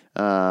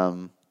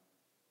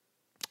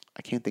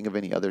 I can't think of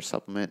any other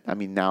supplement. I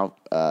mean, now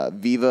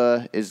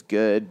Viva is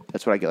good.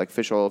 That's what I get like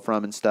fish oil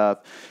from and stuff.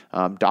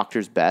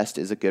 Doctor's Best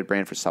is a good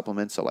brand for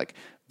supplements. So like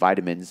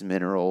vitamins,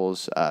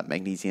 minerals,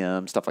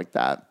 magnesium, stuff like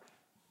that.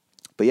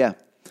 But yeah,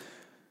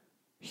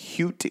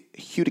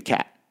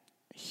 Huticat.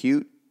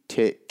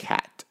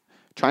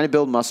 Trying to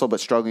build muscle but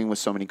struggling with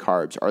so many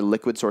carbs. Are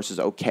liquid sources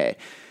okay?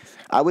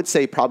 I would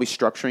say probably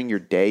structuring your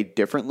day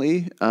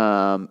differently.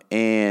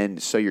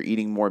 And so you're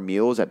eating more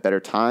meals at better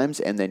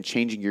times and then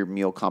changing your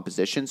meal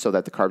composition so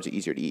that the carbs are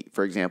easier to eat.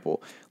 For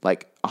example,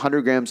 like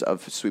 100 grams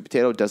of sweet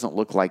potato doesn't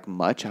look like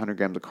much. 100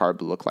 grams of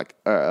carb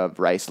of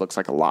rice looks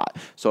like a lot.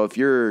 So if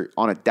you're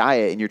on a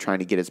diet and you're trying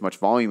to get as much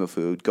volume of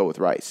food, go with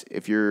rice.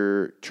 If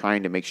you're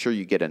trying to make sure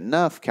you get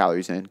enough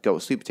calories in, go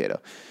with sweet potato.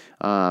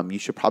 You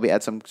should probably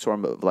add some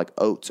sort of like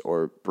oats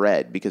or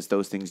bread because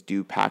those things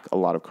do pack a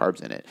lot of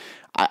carbs in it.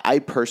 I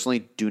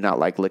personally do not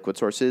like liquid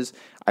sources.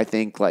 I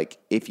think like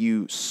if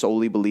you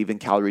solely believe in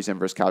calories in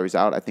versus calories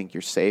out, I think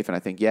you're safe. And I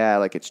think, yeah,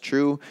 like it's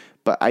true.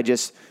 But I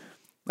just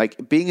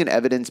like being an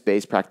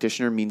evidence-based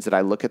practitioner means that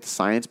I look at the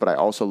science, but I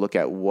also look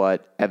at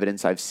what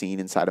evidence I've seen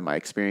inside of my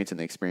experience and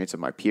the experience of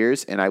my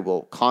peers. And I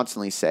will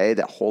constantly say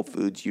that whole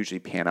foods usually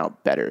pan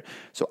out better.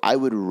 So I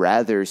would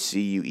rather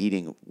see you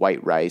eating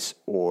white rice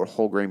or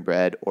whole grain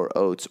bread or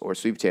oats or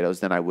sweet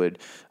potatoes than I would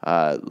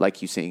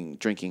like you saying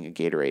drinking a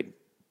Gatorade.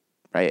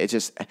 Right? I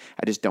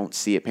just don't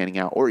see it panning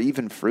out. Or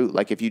even fruit.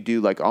 Like if you do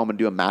like, oh, I'm going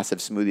to do a massive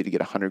smoothie to get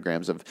 100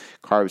 grams of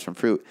carbs from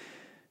fruit.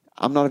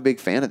 I'm not a big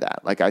fan of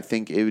that. Like, I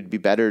think it would be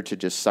better to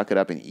just suck it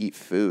up and eat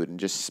food and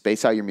just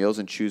space out your meals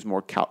and choose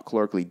more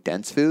calorically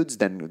dense foods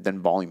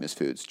than voluminous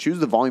foods. Choose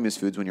the voluminous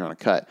foods when you're on a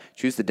cut.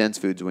 Choose the dense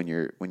foods when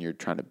you're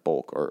trying to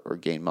bulk or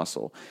gain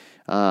muscle.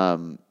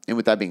 And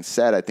with that being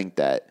said, I think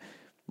that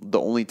the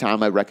only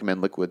time I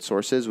recommend liquid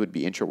sources would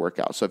be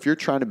intra-workout. So if you're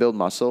trying to build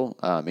muscle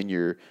and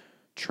you're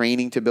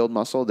training to build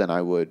muscle, then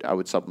I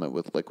would supplement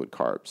with liquid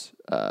carbs,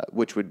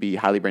 which would be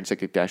highly brain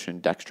cyclic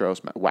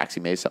dextrose, waxy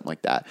maize, something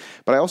like that.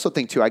 But I also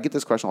think too, I get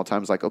this question all the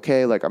time. It's like,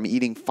 okay, like I'm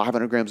eating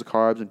 500 grams of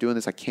carbs, I'm doing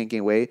this, I can't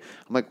gain weight.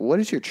 I'm like, what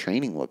does your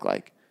training look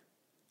like?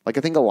 Like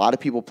I think a lot of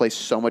people place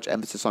so much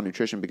emphasis on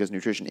nutrition because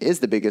nutrition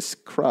is the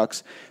biggest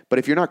crux. But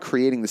if you're not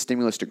creating the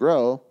stimulus to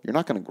grow, you're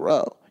not going to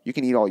grow. You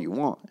can eat all you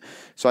want.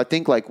 So I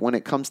think like when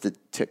it comes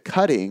to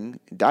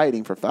cutting,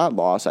 dieting for fat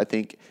loss, I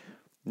think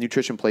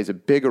nutrition plays a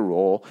bigger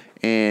role.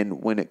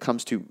 And when it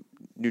comes to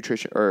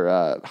nutrition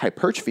or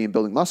hypertrophy and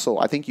building muscle,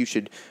 I think you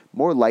should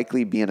more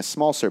likely be in a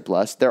small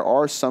surplus. There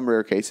are some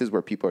rare cases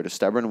where people are just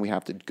stubborn and we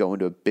have to go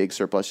into a big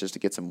surplus just to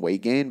get some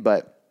weight gain.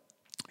 But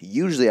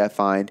usually I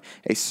find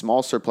a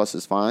small surplus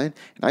is fine.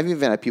 And I've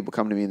even had people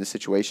come to me in this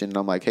situation and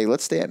I'm like, hey,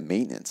 let's stay at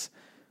maintenance.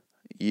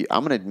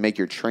 I'm going to make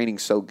your training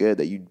so good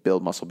that you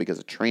build muscle because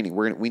of training.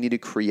 We need to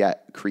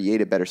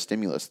create a better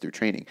stimulus through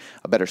training,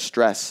 a better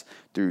stress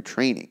through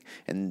training.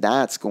 And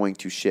that's going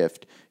to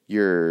shift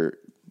your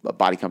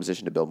body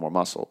composition to build more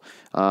muscle.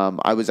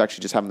 I was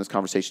actually just having this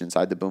conversation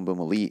inside the Boom Boom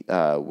Elite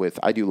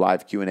I do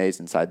live Q&As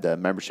inside the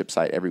membership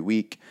site every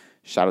week.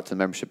 Shout out to the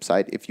membership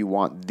site. If you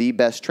want the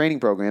best training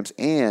programs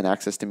and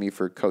access to me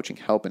for coaching,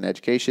 help, and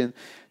education,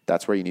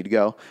 that's where you need to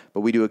go.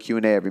 But we do a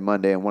Q&A every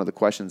Monday, and one of the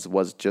questions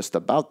was just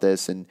about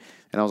this. And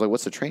I was like,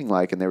 what's the training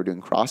like? And they were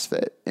doing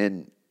CrossFit.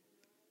 And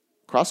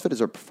CrossFit is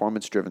a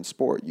performance-driven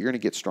sport. You're going to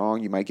get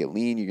strong. You might get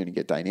lean. You're going to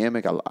get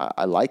dynamic.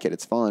 I like it.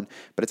 It's fun.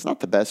 But it's not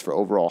the best for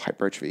overall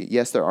hypertrophy.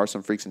 Yes, there are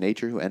some freaks in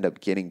nature who end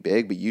up getting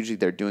big, but usually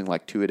they're doing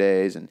like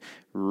 2-a-days and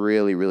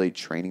really, really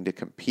training to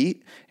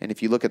compete. And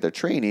if you look at their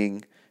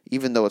training,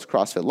 even though it's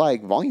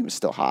CrossFit-like, volume is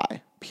still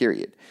high,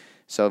 period.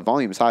 So if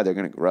volume is high, they're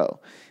going to grow.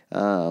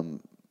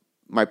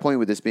 My point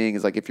with this being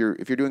is like if you're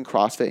doing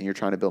CrossFit and you're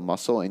trying to build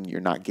muscle and you're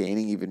not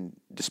gaining even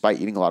despite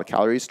eating a lot of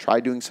calories, try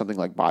doing something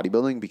like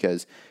bodybuilding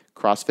because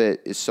CrossFit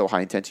is so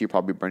high intensity, you're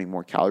probably burning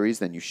more calories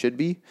than you should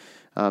be.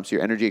 So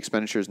your energy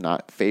expenditure is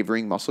not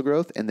favoring muscle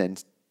growth. And then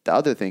the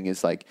other thing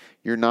is like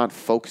you're not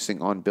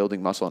focusing on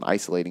building muscle and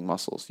isolating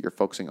muscles. You're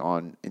focusing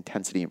on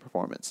intensity and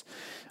performance.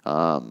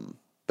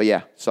 But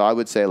yeah, so I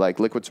would say like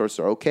liquid sources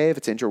are okay if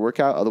it's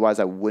intra-workout. Otherwise,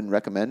 I wouldn't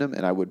recommend them,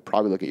 and I would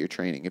probably look at your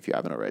training if you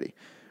haven't already.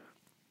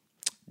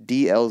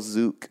 DL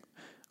Zook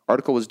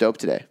article was dope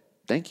today.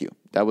 Thank you.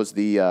 That was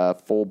the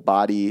full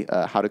body,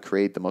 how to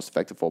create the most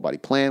effective full body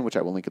plan, which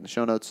I will link in the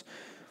show notes.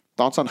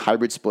 Thoughts on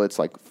hybrid splits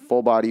like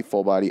full body,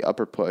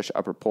 upper push,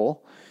 upper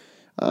pull.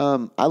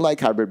 I like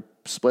hybrid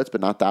splits,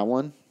 but not that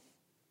one.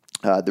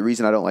 The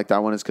reason I don't like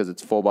that one is because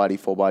it's full body,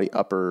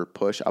 upper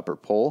push, upper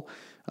pull.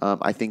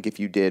 I think if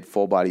you did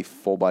full body,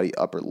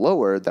 upper,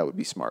 lower, that would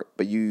be smart.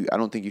 But I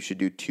don't think you should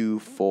do 2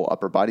 full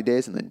upper body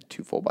days and then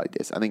 2 full body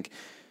days. I think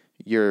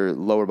your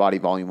lower body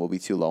volume will be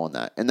too low on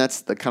that. And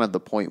that's the kind of the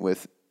point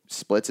with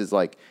splits is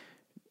like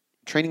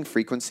training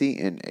frequency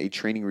and a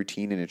training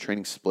routine and a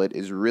training split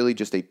is really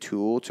just a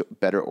tool to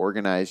better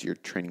organize your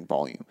training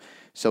volume.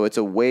 So it's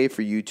a way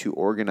for you to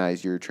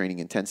organize your training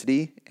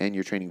intensity and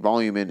your training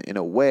volume in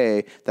a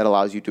way that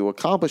allows you to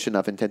accomplish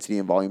enough intensity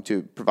and volume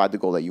to provide the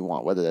goal that you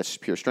want, whether that's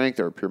pure strength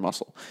or pure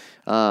muscle.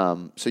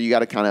 So you got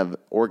to kind of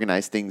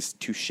organize things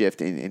to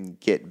shift and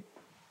get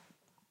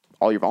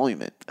all your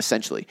volume in,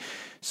 essentially.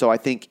 So I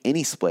think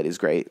any split is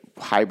great,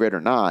 hybrid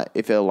or not,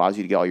 if it allows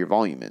you to get all your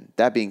volume in.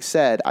 That being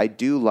said, I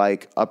do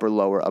like upper,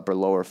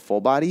 lower, full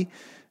body.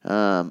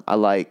 I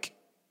like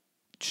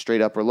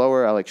straight upper,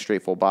 lower. I like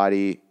straight full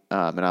body.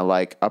 and I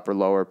like upper,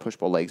 lower,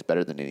 push-pull legs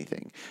better than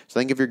anything. So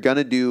I think if you're going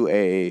to do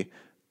a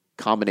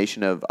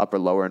combination of upper,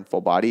 lower, and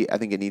full body, I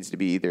think it needs to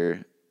be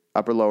either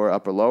upper,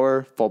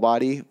 lower, full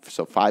body,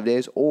 so 5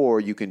 days,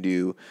 or you can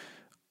do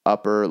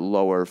upper,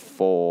 lower,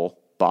 full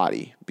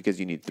body because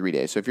you need 3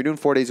 days. So if you're doing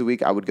 4 days a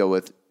week, I would go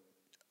with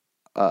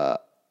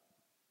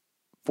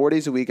 4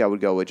 days a week, I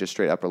would go with just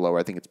straight upper lower.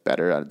 I think it's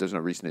better. There's no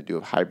reason to do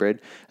a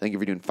hybrid. I think if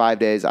you're doing 5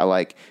 days, I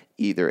like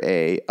either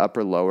a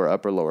upper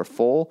lower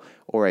full,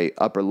 or a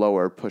upper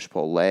lower push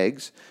pull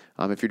legs.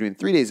 If you're doing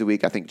 3 days a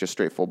week, I think just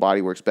straight full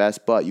body works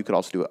best. But you could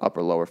also do an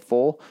upper lower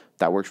full.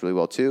 That works really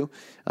well too.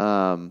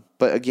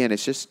 But again,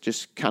 it's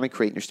just kind of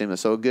creating your stimulus.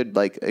 So a good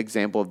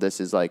example of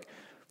this is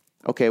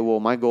okay, well,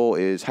 my goal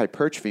is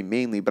hypertrophy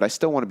mainly, but I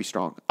still want to be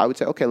strong. I would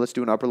say, okay, let's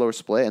do an upper lower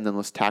split, and then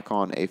let's tack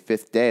on a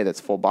 5th day that's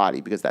full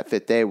body, because that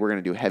 5th day we're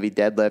going to do heavy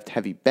deadlift,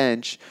 heavy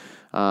bench,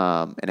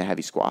 and a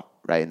heavy squat,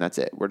 right? And that's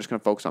it. We're just going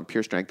to focus on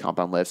pure strength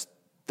compound lifts.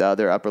 The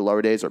other upper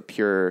lower days are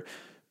pure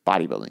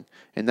bodybuilding,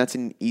 and that's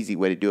an easy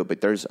way to do it. But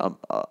there's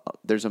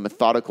a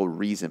methodical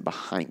reason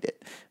behind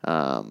it.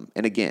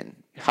 And again,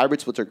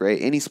 hybrid splits are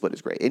great. Any split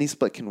is great. Any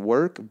split can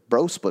work.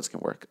 Bro splits can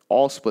work.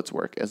 All splits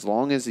work as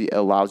long as it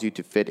allows you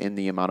to fit in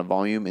the amount of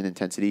volume and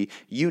intensity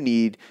you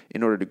need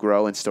in order to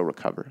grow and still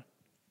recover.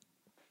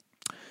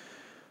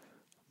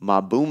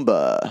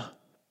 Mabumba,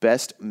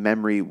 best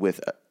memory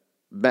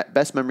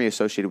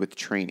associated with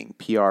training,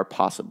 PR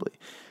possibly.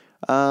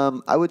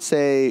 I would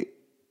say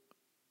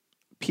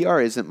PR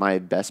isn't my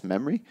best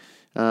memory,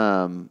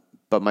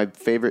 but my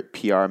favorite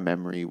PR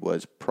memory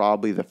was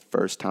probably the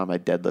first time I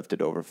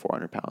deadlifted over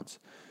 400 pounds.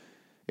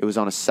 It was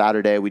on a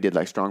Saturday. We did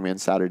strongman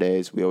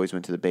Saturdays. We always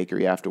went to the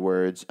bakery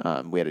afterwards.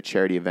 We had a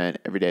charity event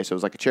every day. So it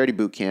was like a charity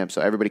boot camp.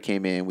 So everybody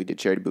came in. We did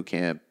charity boot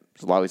camp.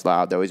 It was always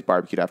loud. They always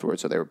barbecued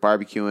afterwards. So they were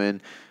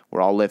barbecuing.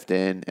 We're all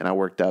lifting. And I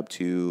worked up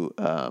to,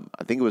 I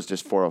think it was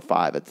just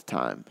 405 at the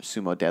time,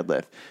 sumo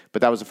deadlift.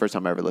 But that was the first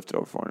time I ever lifted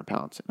over 400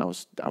 pounds. And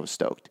I was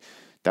stoked.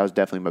 That was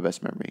definitely my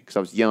best memory because I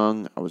was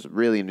young. I was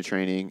really into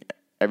training.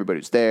 Everybody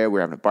was there. We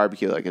were having a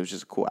barbecue. It was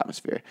just a cool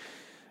atmosphere.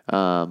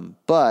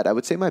 But I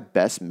would say my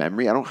best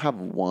memory, I don't have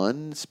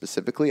one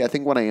specifically. I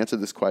think when I answered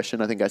this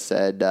question, I think I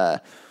said,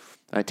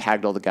 I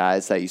tagged all the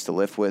guys that I used to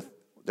lift with.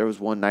 There was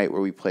one night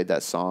where we played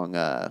that song.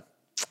 What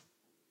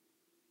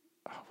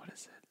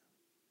is it?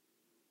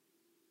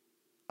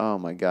 Oh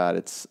my God.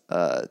 It's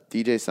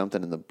DJ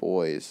something and the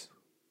Boys.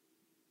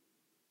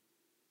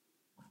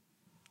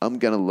 I'm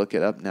going to look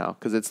it up now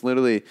because it's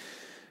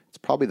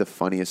probably the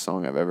funniest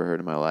song I've ever heard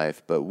in my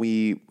life. But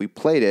we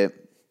played it.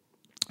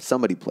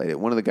 Somebody played it.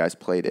 One of the guys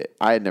played it.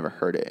 I had never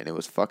heard it, and it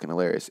was fucking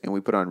hilarious. And we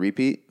put it on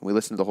repeat, and we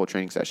listened to the whole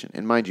training session.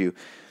 And mind you,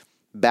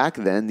 back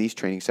then, these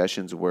training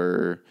sessions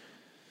were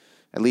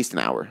at least an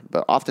hour,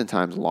 but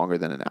oftentimes longer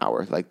than an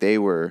hour. They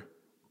were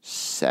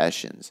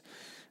sessions.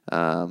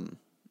 And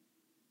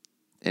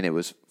it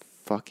was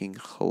fucking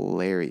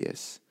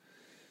hilarious.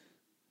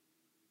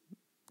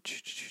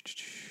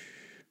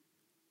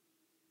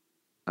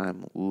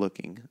 I'm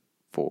looking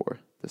for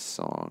the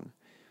song.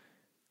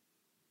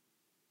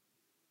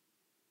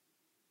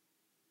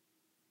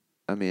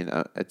 I mean,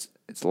 it's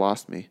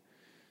lost me.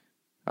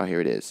 Oh, here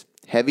it is.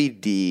 Heavy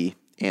D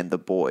and the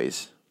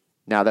Boys.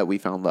 Now That We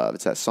Found Love.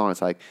 It's that song.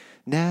 It's like,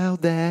 now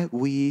that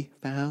we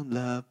found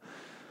love,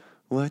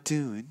 what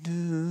do we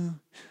do?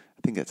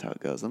 I think that's how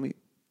it goes. Can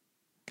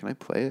I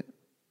play it?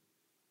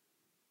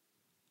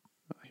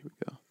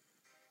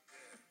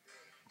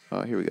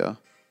 Oh, here we go.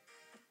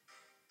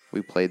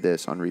 We played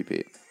this on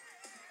repeat.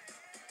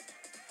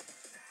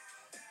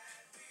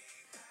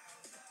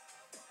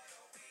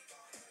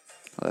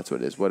 Oh, that's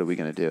what it is. What are we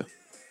going to do?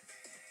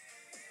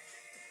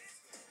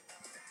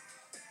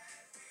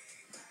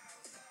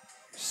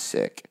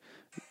 Sick.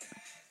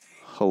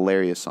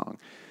 Hilarious song.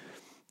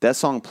 That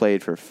song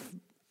played for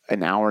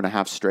an hour and a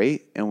half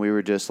straight, and we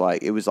were just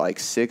it was like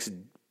 6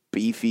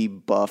 beefy,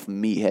 buff,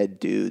 meathead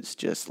dudes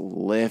just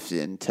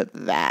lifting to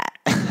that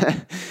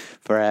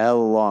for a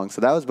hell long. So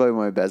that was probably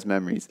one of my best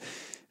memories.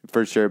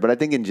 For sure. But I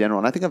think in general,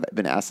 and I think I've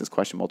been asked this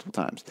question multiple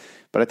times,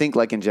 but I think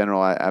in general,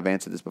 I've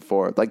answered this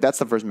before. That's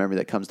the first memory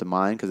that comes to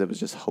mind because it was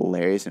just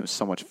hilarious and it was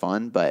so much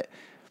fun. But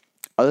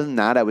other than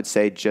that, I would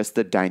say just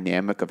the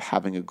dynamic of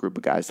having a group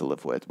of guys to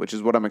live with, which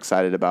is what I'm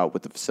excited about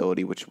with the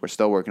facility, which we're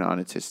still working on.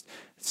 It's just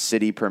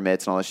city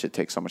permits and all this shit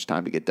takes so much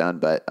time to get done.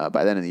 But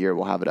by the end of the year,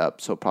 we'll have it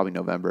up. So probably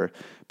November.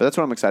 But that's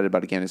what I'm excited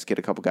about again, is get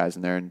a couple guys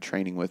in there and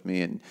training with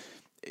me. And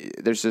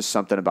there's just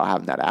something about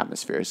having that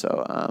atmosphere.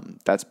 So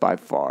that's by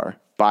far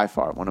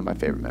one of my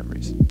favorite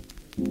memories.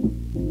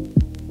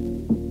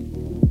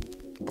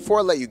 Before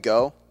I let you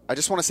go, I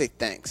just want to say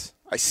thanks.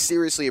 I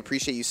seriously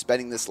appreciate you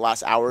spending this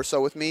last hour or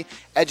so with me,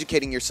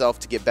 educating yourself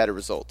to get better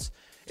results.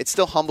 It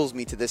still humbles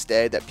me to this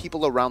day that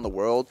people around the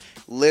world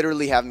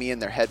literally have me in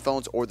their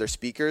headphones or their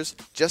speakers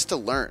just to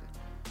learn.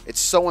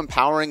 It's so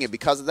empowering, and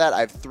because of that,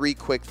 I have 3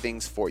 quick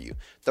things for you.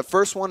 The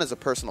first one is a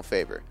personal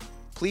favor.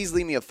 please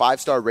leave me a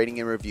 5-star rating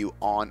and review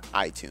on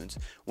iTunes.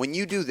 When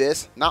you do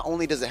this, not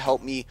only does it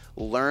help me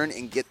learn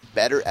and get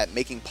better at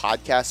making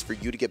podcasts for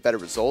you to get better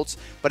results,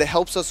 but it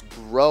helps us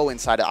grow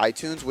inside of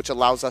iTunes, which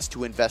allows us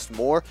to invest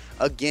more,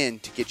 again,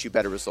 to get you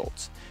better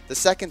results. The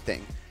second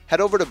thing,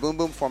 head over to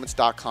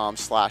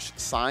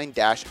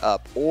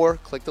boomboomperformance.com/sign-up or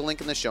click the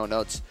link in the show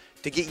notes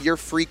to get your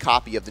free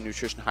copy of the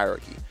Nutrition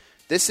Hierarchy.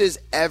 This is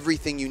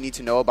everything you need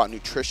to know about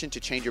nutrition to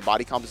change your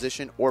body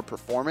composition or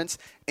performance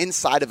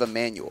inside of a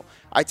manual.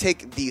 I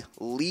take the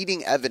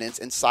leading evidence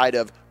inside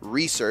of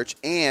research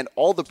and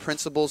all the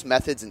principles,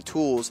 methods, and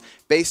tools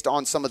based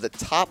on some of the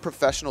top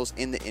professionals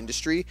in the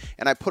industry,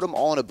 and I put them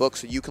all in a book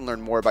so you can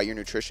learn more about your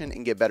nutrition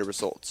and get better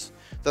results.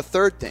 The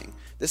third thing,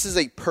 this is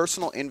a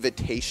personal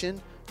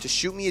invitation to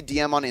shoot me a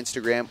DM on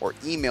Instagram or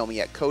email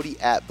me at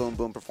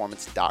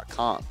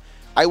cody@boomboomperformance.com.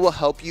 I will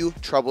help you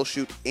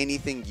troubleshoot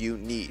anything you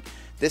need.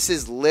 This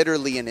is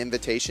literally an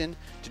invitation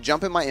to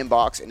jump in my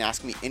inbox and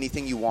ask me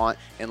anything you want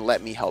and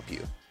let me help you.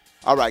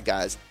 All right,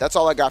 guys, that's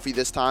all I got for you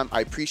this time.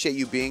 I appreciate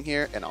you being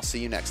here, and I'll see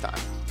you next time.